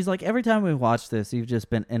 because she's like, every time we watch this, you've just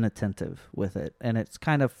been inattentive with it. And it's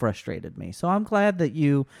kind of frustrated me. So I'm glad that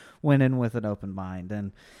you went in with an open mind.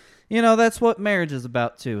 And That's what marriage is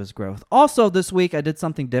about too, is growth. Also, this week I did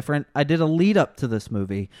something different. I did a lead up to this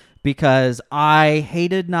movie because I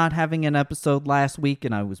hated not having an episode last week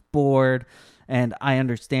and I was bored. And I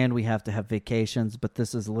understand we have to have vacations, but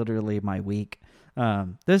this is literally my week.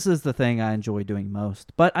 This is the thing I enjoy doing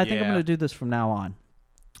most. But I think I'm going to do this from now on.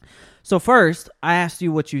 So first, I asked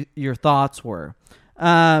you what your thoughts were.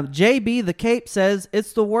 JB the Cape says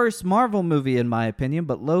it's the worst Marvel movie in my opinion,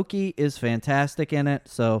 but Loki is fantastic in it.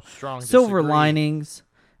 So silver linings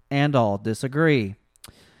and all disagree.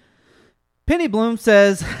 Penny Bloom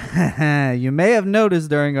says, you may have noticed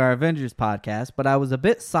during our Avengers podcast, but I was a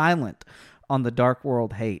bit silent on the Dark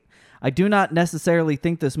World hate. I do not necessarily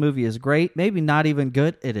think this movie is great, maybe not even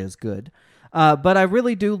good. It is good. But I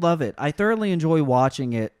really do love it. I thoroughly enjoy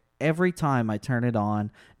watching it every time I turn it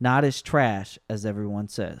on. Not as trash as everyone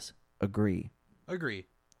says. Agree.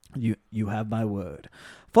 You have my word.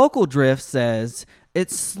 Focal Drift says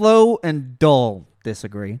it's slow and dull.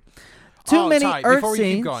 Disagree. Too many Earth before we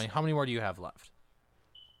scenes. keep going, how many more do you have left?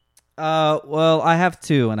 Well, I have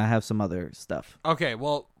 2 and I have some other stuff. Okay,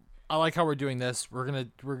 well, I like how we're doing this.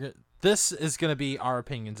 This is gonna be our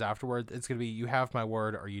opinions afterward. It's gonna be you have my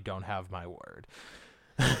word or you don't have my word.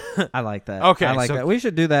 I like that. Okay, I like that. We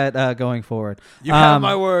should do that going forward. You have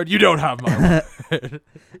my word. You don't have my word.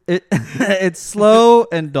 It's slow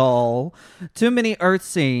and dull. Too many Earth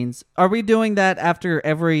scenes. Are we doing that after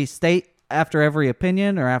every state, after every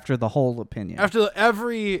opinion, or after the whole opinion? After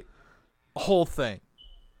every whole thing.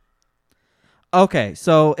 Okay,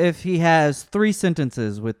 so if he has 3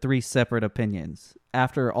 sentences with 3 separate opinions,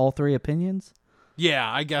 after all 3 opinions? Yeah,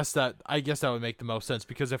 I guess that would make the most sense,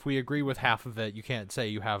 because if we agree with half of it, you can't say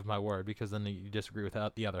you have my word, because then you disagree with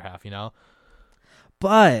the other half,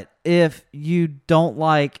 But if you don't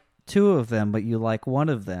like 2 of them, but you like 1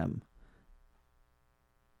 of them,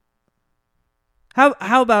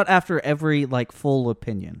 how about after every full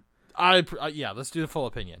opinion? Let's do the full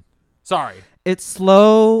opinion. Sorry. It's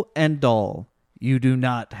slow and dull. You do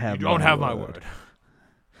not have. You don't have my word.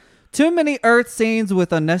 Too many Earth scenes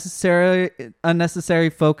with unnecessary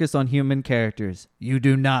focus on human characters. You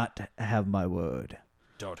do not have my word.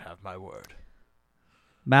 Don't have my word.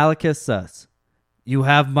 Malachus Sus. You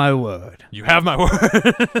have my word. You have my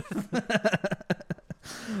word.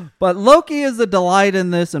 But Loki is a delight in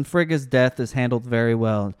this, and Frigga's death is handled very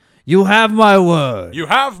well. You have my word. You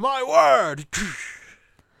have my word.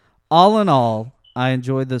 All in all, I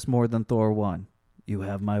enjoyed this more than Thor 1. You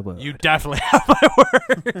have my word. You definitely have my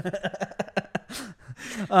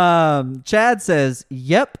word. Chad says,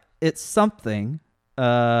 "Yep, it's something." You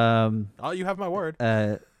have my word.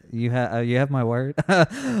 You have my word.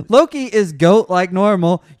 Loki is goat like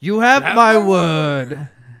normal. You have my word.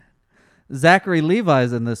 Zachary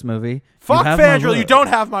Levi's in this movie. Fuck Fandral. You don't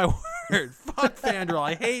have my word. Fuck Fandral.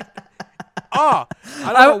 I hate. I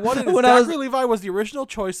don't know what it is. Zachary Levi was the original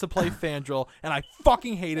choice to play Fandral, and I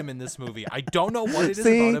fucking hate him in this movie. I don't know what it is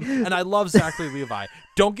about him, and I love Zachary Levi.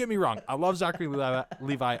 Don't get me wrong. I love Zachary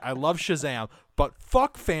Levi. I love Shazam, but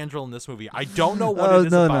fuck Fandral in this movie. I don't know what it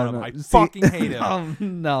is about him. I fucking hate him.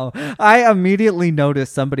 No. I immediately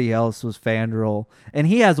noticed somebody else was Fandral, and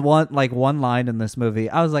he has one line in this movie.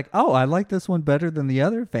 I was like, oh, I like this one better than the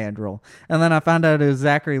other Fandral. And then I found out it was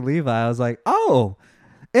Zachary Levi. I was like, oh,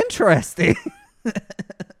 interesting.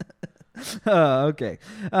 Okay.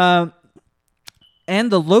 And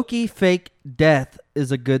the Loki fake death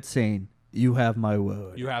is a good scene. You have my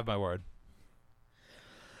word. You have my word.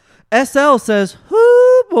 SL says,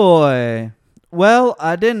 "Whoo boy. Well,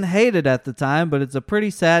 I didn't hate it at the time, but it's a pretty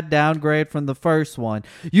sad downgrade from the first one.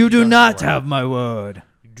 You do not have my word."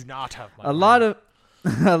 You do not have my word.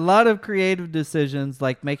 A lot of creative decisions,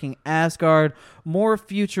 like making Asgard more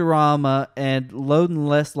Futurama and Loden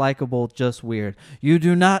less likable, just weird. You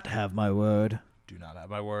do not have my word. Do not have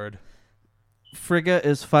my word. Frigga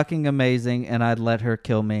is fucking amazing, and I'd let her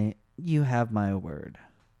kill me. You have my word.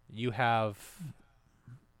 You have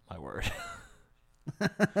my word.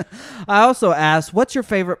 I also asked, what's your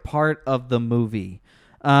favorite part of the movie?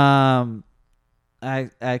 I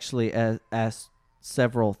actually asked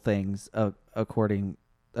several things according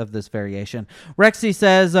of this variation. Rexy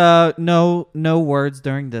says, no words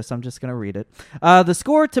during this. I'm just going to read it. The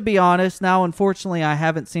score, to be honest, now unfortunately I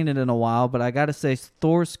haven't seen it in a while, but I got to say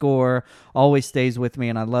Thor's score always stays with me,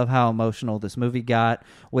 and I love how emotional this movie got.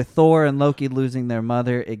 With Thor and Loki losing their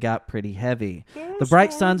mother, it got pretty heavy. The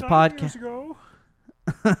Bright Suns podcast...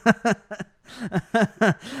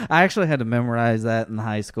 I actually had to memorize that in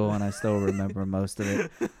high school, and I still remember most of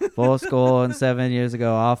it. Full school, and 7 years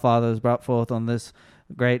ago, our fathers brought forth on this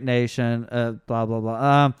great nation, blah, blah,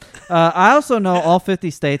 blah. I also know all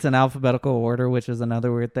 50 states in alphabetical order, which is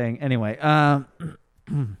another weird thing. Anyway,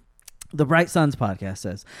 the Bright Suns podcast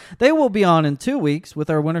says they will be on in 2 weeks with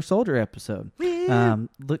our Winter Soldier episode.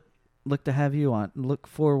 Look to have you on. Look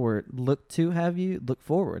forward to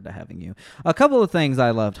having you. A couple of things I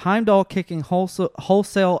loved: Heimdall kicking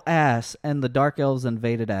wholesale ass, and the Dark Elves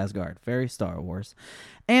invaded Asgard. Very Star Wars.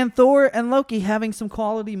 And Thor and Loki having some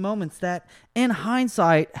quality moments that, in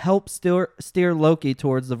hindsight, help steer Loki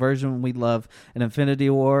towards the version we love in Infinity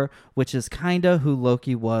War, which is kinda who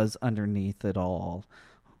Loki was underneath it all.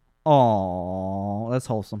 Aww, that's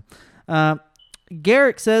wholesome.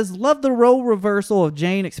 Garrick says, love the role reversal of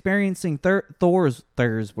Jane experiencing Thor's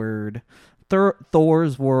world.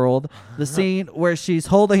 The scene where she's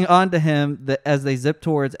holding on to him as they zip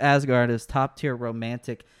towards Asgard is top tier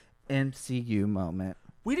romantic MCU moment.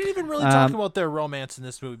 We didn't even really talk about their romance in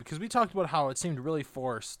this movie because we talked about how it seemed really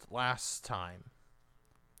forced last time.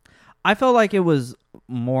 I felt like it was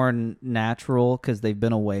more natural because they've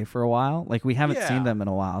been away for a while. Like, we haven't seen them in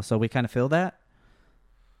a while, so we kind of feel that.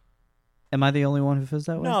 Am I the only one who feels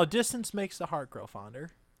that way? No, distance makes the heart grow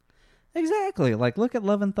fonder. Exactly. Like, look at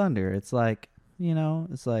Love and Thunder. It's like,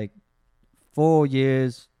 it's like 4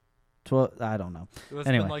 years, 12, I don't know. It's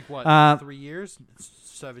anyway, been like, what, 3 years?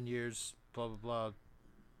 7 years, blah, blah, blah.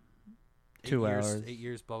 2 hours. 8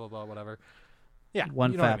 years, blah, blah, blah, whatever. Yeah.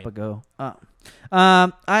 One you know fap ago.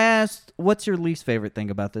 I asked, what's your least favorite thing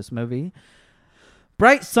about this movie?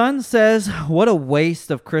 Bright Sun says, what a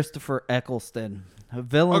waste of Christopher Eccleston.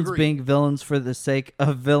 Villains being villains for the sake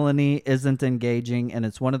of villainy isn't engaging, and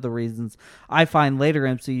it's one of the reasons I find later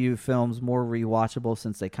MCU films more rewatchable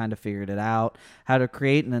since they kind of figured it out, how to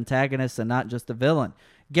create an antagonist and not just a villain.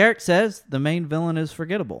 Garrick says the main villain is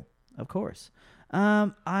forgettable. Of course.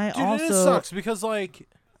 It sucks because, like,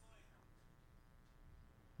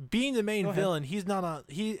 being the main villain, he's not on.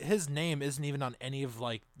 His name isn't even on any of,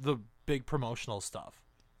 like, the big promotional stuff.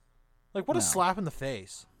 Like, what a slap in the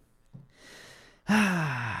face.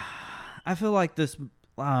 I feel like this.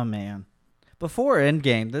 Oh man! Before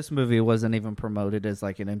Endgame, this movie wasn't even promoted as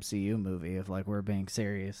like an MCU movie. If like we're being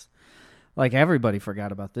serious, like everybody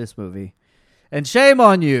forgot about this movie, and shame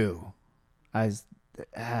on you. I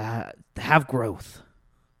have growth.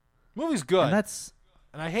 Movie's good.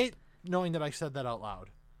 And I hate knowing that I said that out loud.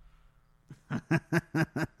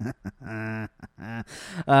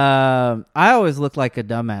 I always look like a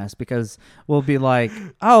dumbass because we'll be like,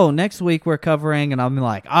 oh, next week we're covering, and I'm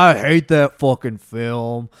like, I hate that fucking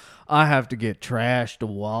film. I have to get trashed to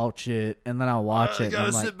watch it, and then I watch it. Gotta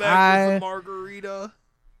and I'm sit like, back with a margarita.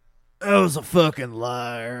 I was a fucking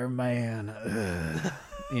liar, man.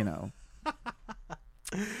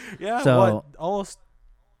 Yeah, so, what? Almost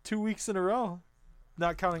 2 weeks in a row,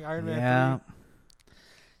 not counting Iron Man 3.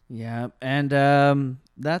 Yeah, and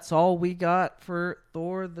that's all we got for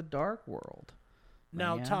Thor: The Dark World.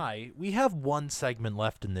 Now, Ty, we have one segment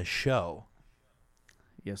left in this show.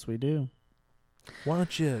 Yes, we do. Why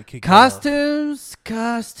don't you kick costumes,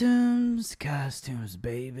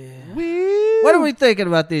 baby. What are we thinking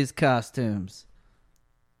about these costumes?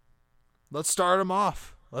 Let's start them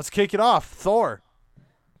off. Let's kick it off. Thor.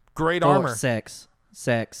 Great Thor, armor. Sex.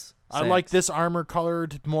 I like this armor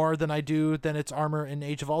colored more than its armor in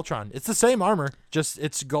Age of Ultron. It's the same armor, just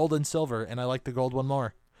it's gold and silver, and I like the gold one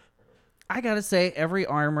more. I gotta say, every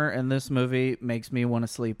armor in this movie makes me want to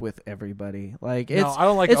sleep with everybody. Like, I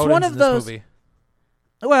don't like Odin's one of in those. This movie.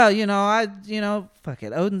 Well, fuck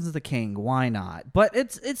it. Odin's the king. Why not? But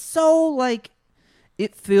it's so like,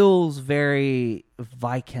 it feels very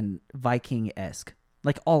Viking-esque.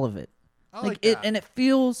 Like all of it. I like that. And it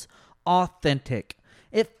feels authentic.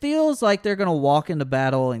 It feels like they're gonna walk into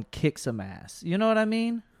battle and kick some ass. You know what I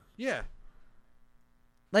mean? Yeah.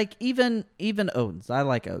 Like even Odin's. I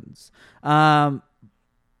like Odin's. But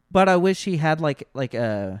I wish he had like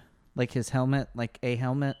his helmet, like a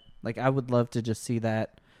helmet. Like I would love to just see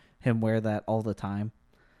him wear that all the time.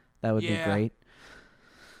 That would be great.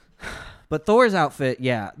 But Thor's outfit,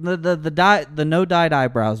 the no dyed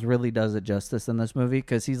eyebrows really does it justice in this movie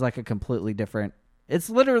because he's like a completely different. It's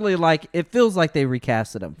literally like it feels like they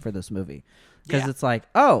recasted him for this movie because it's like,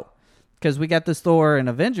 oh, because we got this Thor in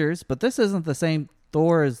Avengers, but this isn't the same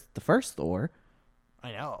Thor as the first Thor.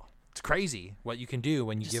 I know. It's crazy what you can do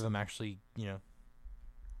when you give him actually,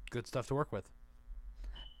 good stuff to work with.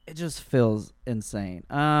 It just feels insane.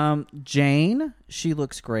 Jane, she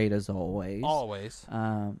looks great as always.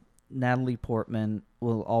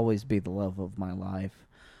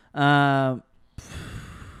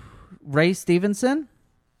 Ray Stevenson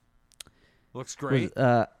Looks great.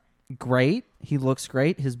 was great. He looks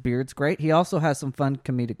great. His beard's great. He also has some fun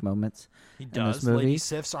comedic moments. He in does. this movie. Lady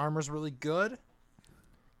Sif's armor's really good.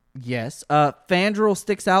 Yes. Fandral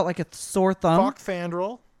sticks out like a sore thumb. Fuck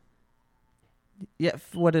Fandral. Yeah.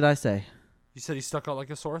 What did I say? You said he stuck out like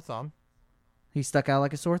a sore thumb. He stuck out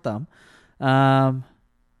like a sore thumb. I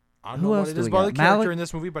don't Who know else what it do is we about the got? character in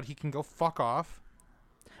this movie, but he can go fuck off.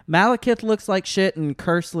 Malekith looks like shit, and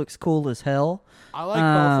Curse looks cool as hell. I like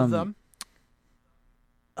both of them.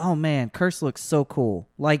 Oh man, Curse looks so cool.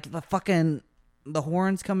 Like the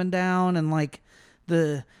horns coming down, and like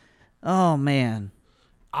oh man.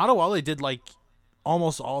 Adewale did like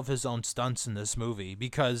almost all of his own stunts in this movie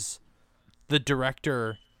because the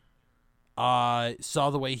director saw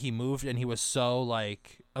the way he moved, and he was so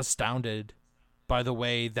like astounded by the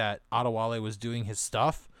way that Adewale was doing his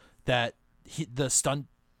stuff that the stunt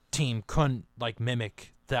team couldn't like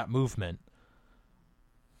mimic that movement.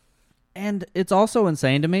 And it's also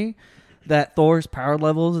insane to me that Thor's power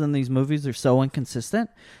levels in these movies are so inconsistent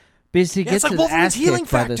because he gets like his Wolverine's ass healing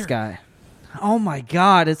kicked by factor. this guy. Oh my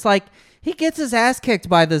god, it's like he gets his ass kicked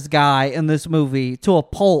by this guy in this movie to a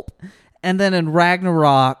pulp, and then in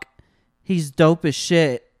Ragnarok he's dope as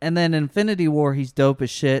shit, and then in Infinity War he's dope as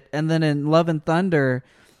shit, and then in Love and Thunder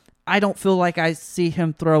I don't feel like I see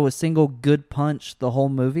him throw a single good punch the whole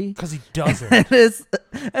movie. Because he doesn't.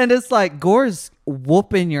 and it's like Gore's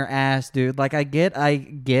whooping your ass, dude. Like I get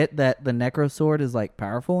that the Necro Sword is like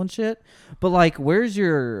powerful and shit, but like where's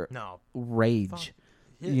your rage?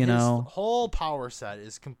 His whole power set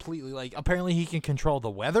is completely like, apparently he can control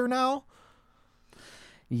the weather now.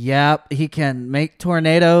 Yep, he can make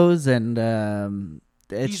tornadoes, and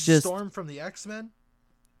He's just Storm from the X-Men.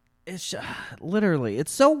 it's literally,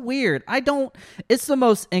 it's so weird. It's the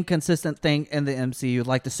most inconsistent thing in the MCU.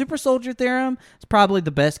 Like the Super Soldier Theorem is probably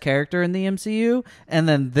the best character in the MCU, and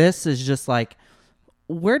then this is just like,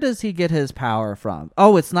 where does he get his power from?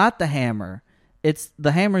 Oh, it's not the hammer. It's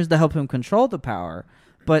the hammers to help him control the power,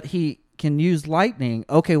 but he can use lightning.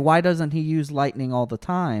 Okay, why doesn't he use lightning all the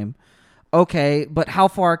time? Okay, but how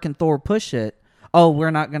far can Thor push it? Oh,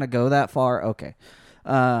 we're not going to go that far? Okay.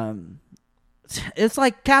 It's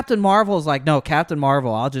like Captain Marvel's like, no, Captain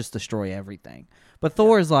Marvel, I'll just destroy everything. But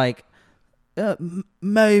Thor's like,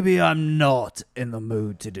 maybe I'm not in the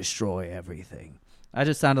mood to destroy everything. I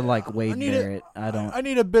just sounded like Wade Barrett. I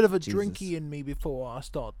need a bit of a Jesus. drinky in me before I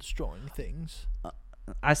start destroying things.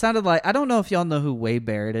 I sounded like, I don't know if y'all know who Wade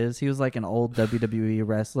Barrett is. He was like an old WWE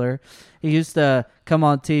wrestler. He used to come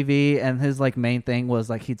on TV, and his like main thing was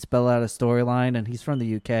like he'd spell out a storyline, and he's from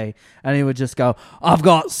the UK, and he would just go, "I've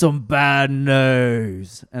got some bad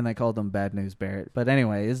news," and they called him Bad News Barrett. But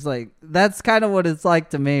anyway, it's like that's kind of what it's like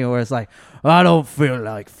to me, where it's like, I don't feel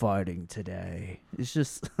like fighting today. It's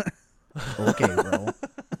just okay, bro.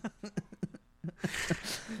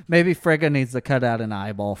 Maybe Frigga needs to cut out an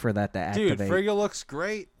eyeball for that to activate. Dude, Frigga looks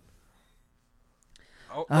great.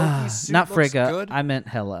 Not Frigga. Good. I meant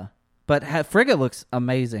Hela. But Frigga looks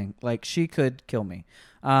amazing. Like, she could kill me.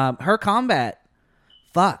 Her combat,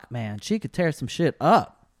 fuck, man. She could tear some shit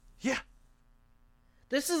up. Yeah.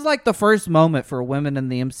 This is like the first moment for women in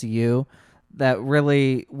the MCU that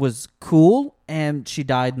really was cool, and she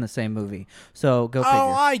died in the same movie. So, go figure. Oh,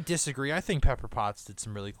 I disagree. I think Pepper Potts did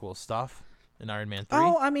some really cool stuff in Iron Man 3.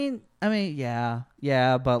 Oh, I mean,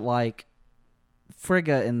 yeah, but like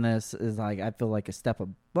Frigga in this is like, I feel like a step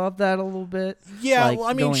above that a little bit. Yeah, like, well,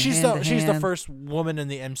 I mean, she's the hand. first woman in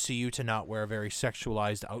the MCU to not wear a very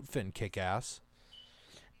sexualized outfit and kick ass.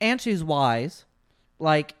 And she's wise,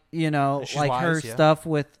 like She's like wise, her yeah. stuff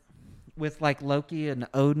with like Loki and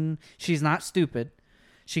Odin. She's not stupid.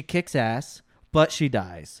 She kicks ass, but she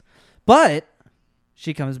dies. But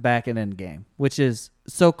she comes back in Endgame, which is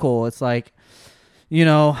so cool. It's like,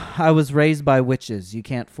 I was raised by witches. You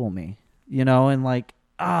can't fool me. And like,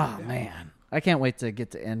 man, I can't wait to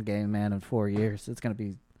get to Endgame, man, in 4 years. It's going to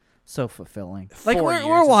be so fulfilling. Like,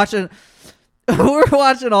 we're watching we're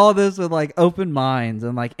watching all this with like open minds,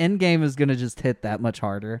 and like Endgame is going to just hit that much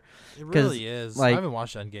harder. It really is. Like, I haven't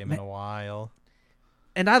watched Endgame in a while.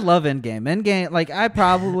 And I love Endgame. Endgame, like, I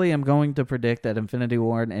probably am going to predict that Infinity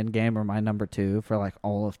War and Endgame are my number 2 for like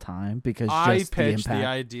all of time, because I just pitched the impact. the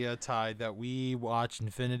idea, Ty, that we watch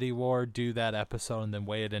Infinity War, do that episode, and then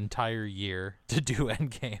wait an entire year to do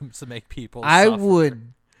Endgame to make people I suffer.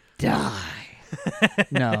 would die.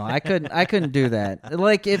 No, I couldn't do that.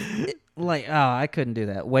 Like, I couldn't do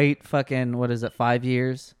that. Wait, fucking, what is it, 5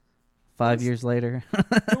 years? 5 years later.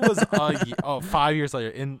 It was 5 years later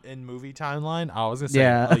in movie timeline. I was gonna say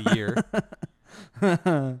a year.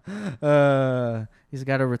 He's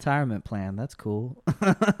got a retirement plan. That's cool.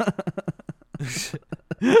 But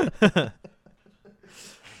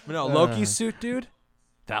no, Loki's suit, dude,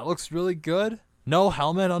 that looks really good. No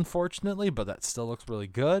helmet, unfortunately, but that still looks really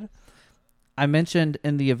good. I mentioned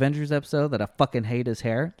in the Avengers episode that I fucking hate his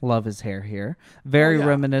hair. Love his hair here. Very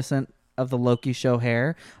reminiscent of the Loki show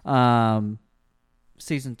hair.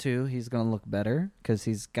 Season 2, he's going to look better because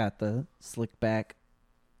he's got the slick back.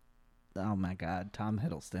 Oh, my God. Tom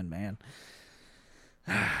Hiddleston, man.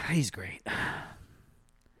 He's great.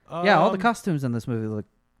 Yeah, all the costumes in this movie look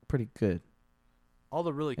pretty good. All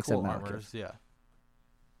the really Except cool Malekith. armors, yeah.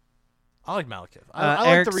 I like Malekith. I like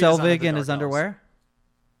Eric the redesign of Selvig the in his Dark Elves. underwear.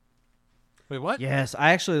 Wait, what? Yes,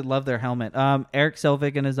 I actually love their helmet. Eric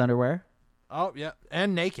Selvig in his underwear. Oh, yeah.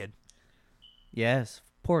 And naked. Yes.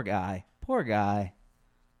 Poor guy. Poor guy.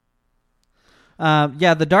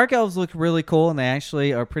 Yeah, the Dark Elves look really cool, and they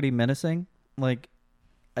actually are pretty menacing. Like,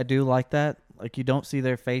 I do like that. Like, you don't see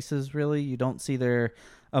their faces, really. You don't see their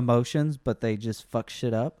emotions, but they just fuck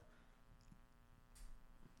shit up.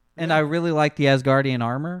 And I really like the Asgardian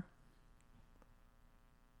armor.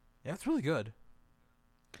 Yeah, it's really good.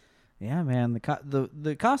 Yeah, man,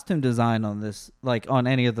 the costume design on this, like on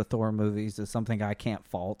any of the Thor movies, is something I can't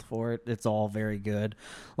fault for it. It's all very good.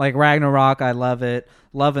 Like Ragnarok, I love it.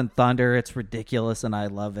 Love and Thunder, it's ridiculous, and I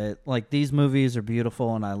love it. Like these movies are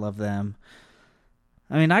beautiful, and I love them.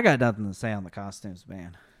 I mean, I got nothing to say on the costumes,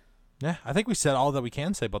 man. Yeah, I think we said all that we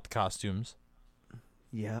can say about the costumes.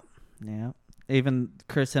 Yep, yeah. Even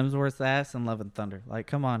Chris Hemsworth's ass in Love and Thunder. Like,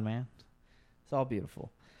 come on, man. It's all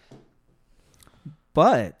beautiful.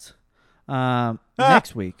 But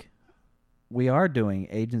next week, we are doing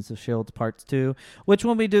Agents of S.H.I.E.L.D. Parts 2, which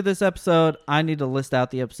when we do this episode, I need to list out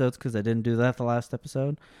the episodes because I didn't do that the last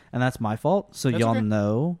episode, and that's my fault. So y'all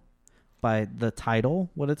know by the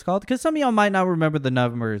title what it's called, because some of y'all might not remember the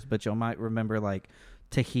numbers, but y'all might remember, like,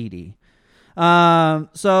 Tahiti.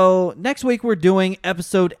 So next week we're doing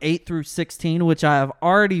episode 8 through 16, which I have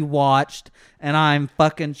already watched, and I'm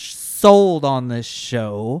fucking sold on this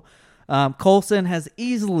show. Coulson has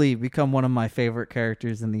easily become one of my favorite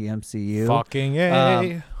characters in the MCU. Fucking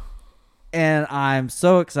A. And I'm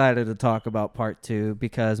so excited to talk about part 2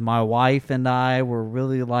 because my wife and I were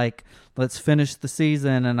really like, let's finish the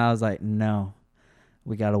season. And I was like, no,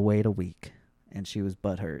 we got to wait a week. And she was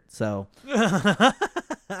butthurt. So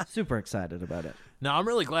super excited about it. No, I'm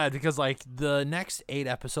really glad because like the next 8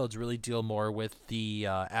 episodes really deal more with the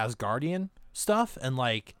Asgardian stuff, and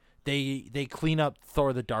like they clean up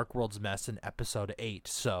Thor the Dark World's mess in episode 8.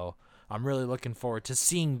 So I'm really looking forward to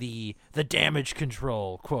seeing the damage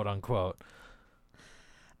control, quote unquote.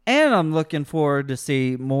 And I'm looking forward to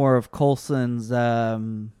see more of Coulson's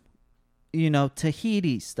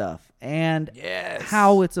Tahiti stuff and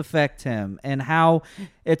how it's affect him and how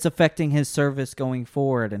it's affecting his service going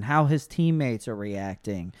forward and how his teammates are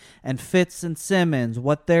reacting and Fitz and Simmons,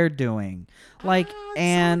 what they're doing. Like,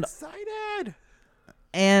 I'm so excited.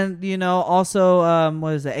 And, also,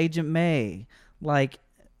 what is it, Agent May? Like,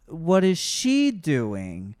 what is she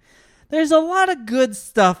doing? There's a lot of good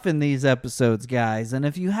stuff in these episodes, guys. And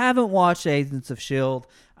if you haven't watched Agents of S.H.I.E.L.D.,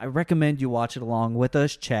 I recommend you watch it along with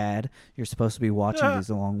us. Chad, you're supposed to be watching these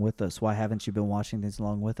along with us. Why haven't you been watching these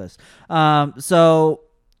along with us? So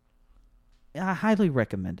I highly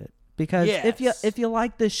recommend it. Because if you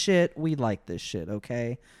like this shit, we like this shit,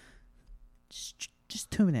 okay?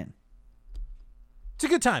 Just tune in. It's a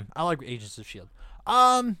good time. I like Agents of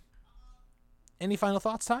S.H.I.E.L.D. Any final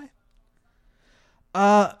thoughts, Ty?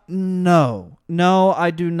 No, I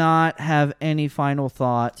do not have any final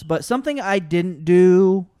thoughts, but something I didn't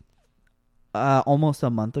do almost a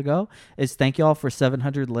month ago is thank y'all for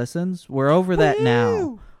 700 listens. We're over that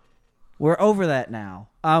now.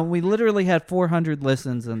 We literally had 400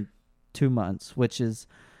 listens in 2 months, which is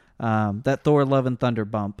that Thor Love and Thunder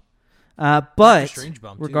bump. But strange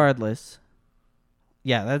bump, regardless,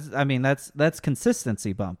 yeah, that's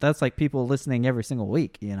consistency bump. That's like people listening every single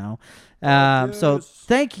week, So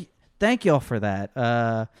thank y'all for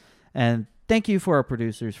that. And thank you for our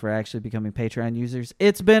producers for actually becoming Patreon users.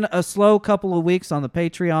 It's been a slow couple of weeks on the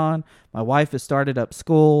Patreon. My wife has started up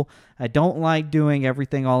school. I don't like doing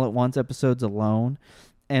everything all at once episodes alone.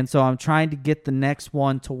 And so I'm trying to get the next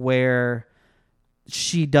one to where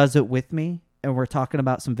she does it with me and we're talking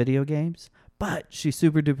about some video games. But she's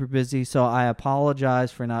super duper busy, so I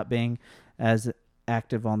apologize for not being as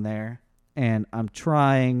active on there. And I'm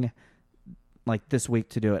trying, like, this week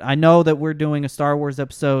to do it. I know that we're doing a Star Wars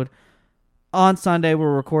episode on Sunday.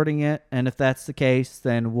 We're recording it, and if that's the case,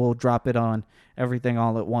 then we'll drop it on everything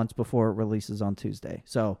all at once before it releases on Tuesday.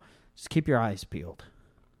 So just keep your eyes peeled.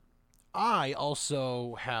 I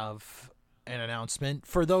also have an announcement.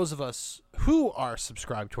 For those of us who are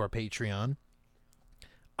subscribed to our Patreon,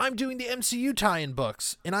 I'm doing the MCU tie-in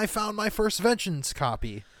books, and I found my first Vengeance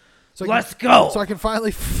copy. So Let's go! So I can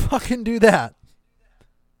finally fucking do that.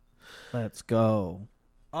 Let's go.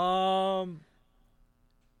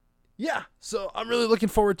 Yeah, so I'm really looking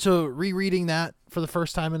forward to rereading that for the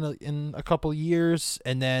first time in a couple years,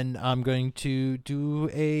 and then I'm going to do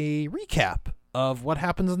a recap of what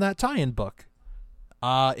happens in that tie-in book.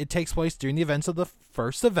 It takes place during the events of the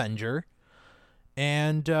first Avenger,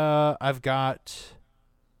 and I've got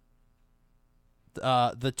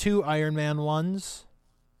the 2 Iron Man ones,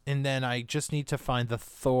 and then I just need to find the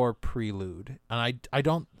Thor prelude. And I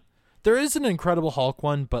don't... There is an Incredible Hulk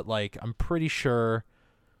one, but like I'm pretty sure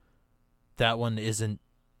that one isn't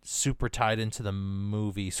super tied into the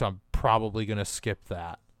movie, so I'm probably going to skip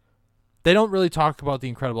that. They don't really talk about the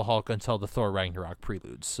Incredible Hulk until the Thor Ragnarok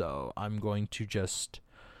prelude, so I'm going to just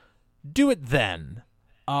do it then.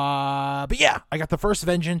 But yeah, I got the first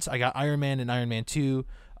Vengeance. I got Iron Man and Iron Man 2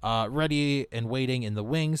 ready and waiting in the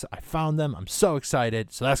wings. I found them. I'm so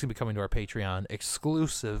excited. So that's going to be coming to our Patreon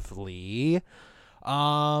exclusively.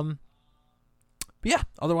 But yeah,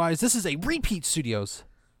 otherwise, this is a Repeat Studios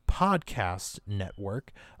podcast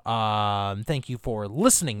network. Thank you for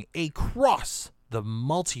listening across the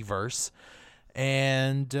multiverse,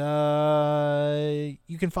 and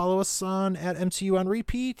you can follow us on at MCU on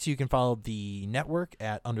Repeat. You can follow the network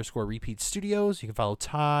at _Repeat Studios. You can follow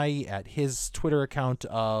Ty at his Twitter account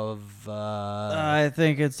of I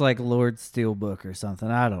think it's like Lord Steelbook or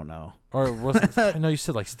something. I don't know. Or was it, I know you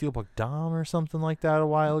said like Steelbook Dom or something like that a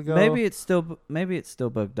while ago. Maybe it's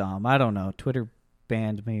Steelbook Dom. I don't know. Twitter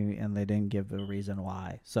banned me and they didn't give a reason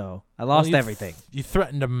why, so I lost everything. You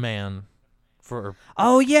threatened a man for...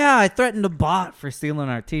 Oh yeah, I threatened a bot for stealing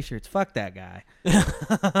our t-shirts. Fuck that guy.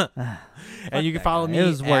 And you can follow me it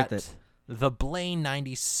was worth it. The Blaine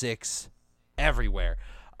 96 everywhere.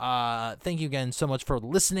 Thank you again so much for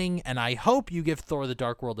listening, and I hope you give Thor the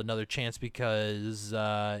Dark World another chance, because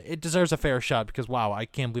it deserves a fair shot, because wow, I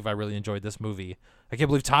can't believe I really enjoyed this movie. I can't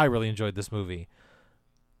believe Ty really enjoyed this movie.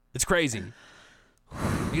 It's crazy.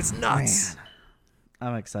 It's nuts. Man,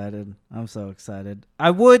 I'm excited. I'm so excited.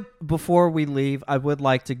 Before we leave, I would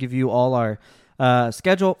like to give you all our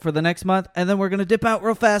schedule for the next month, and then we're going to dip out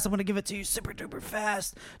real fast. I'm going to give it to you super duper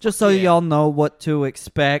fast, just so y'all know what to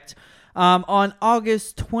expect. On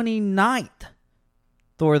August 29th,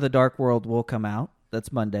 Thor the Dark World will come out.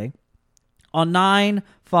 That's Monday. On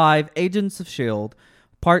 9/5, Agents of S.H.I.E.L.D.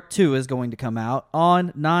 Part 2 is going to come out.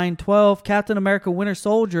 On 9/12, Captain America Winter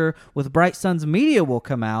Soldier with Bright Suns Media will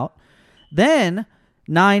come out. Then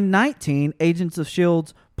 9/19, Agents of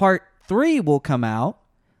S.H.I.E.L.D.'s Part 3 will come out.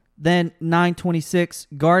 Then 9/26,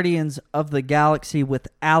 Guardians of the Galaxy with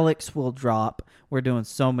Alex will drop. We're doing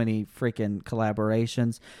so many freaking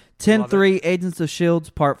collaborations. 10/3, Agents of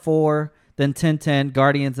S.H.I.E.L.D.'s Part 4. Then 10/10,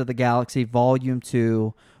 Guardians of the Galaxy Volume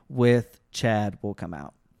 2 with Chad will come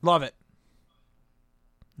out. Love it.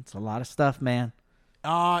 It's a lot of stuff, man.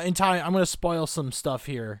 In time, I'm going to spoil some stuff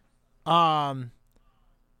here. We have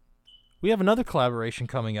another collaboration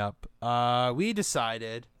coming up. We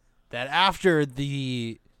decided that after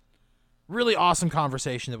the really awesome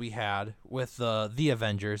conversation that we had with the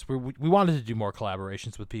Avengers, we wanted to do more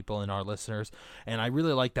collaborations with people and our listeners, and I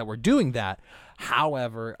really like that we're doing that.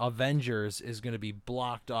 However, Avengers is going to be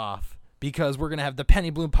blocked off because we're going to have the Penny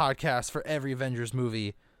Bloom podcast for every Avengers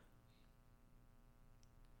movie,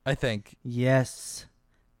 I think. Yes.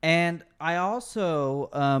 And I also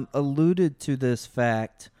alluded to this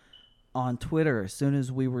fact on Twitter as soon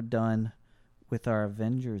as we were done with our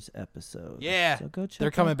Avengers episode. Yeah. So go check They're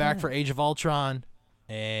coming out back that. for Age of Ultron,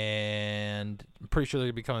 and I'm pretty sure they're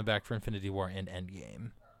going to be coming back for Infinity War and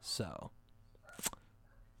Endgame. So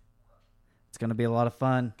it's going to be a lot of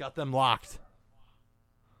fun. got them locked.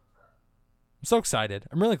 I'm so excited.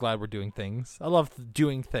 I'm really glad we're doing things. I love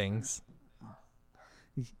doing things.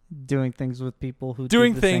 Doing things with people who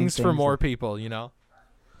Doing do the same things for more people, you know?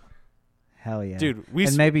 Hell yeah. Dude,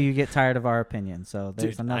 and maybe you get tired of our opinion, so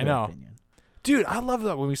there's Dude, another I know. opinion. Dude, I love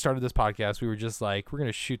that when we started this podcast, we were just like, we're going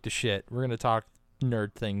to shoot the shit. We're going to talk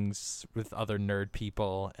nerd things with other nerd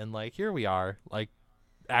people. And, like, here we are, like,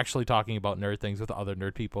 actually talking about nerd things with other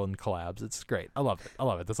nerd people and collabs. It's great. I love it. I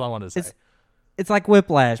love it. That's all I wanted to say. It's like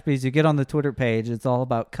Whiplash, because you get on the Twitter page, it's all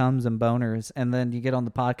about cums and boners, and then you get on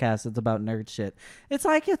the podcast, it's about nerd shit. It's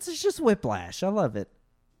like, it's just Whiplash. I love it.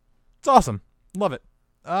 It's awesome. Love it.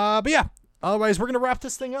 But yeah, otherwise, we're going to wrap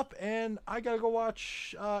this thing up, and I got to go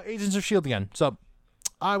watch Agents of S.H.I.E.L.D. again. So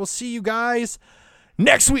I will see you guys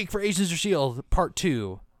next week for Agents of S.H.I.E.L.D. Part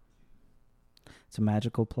 2. It's a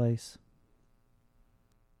magical place.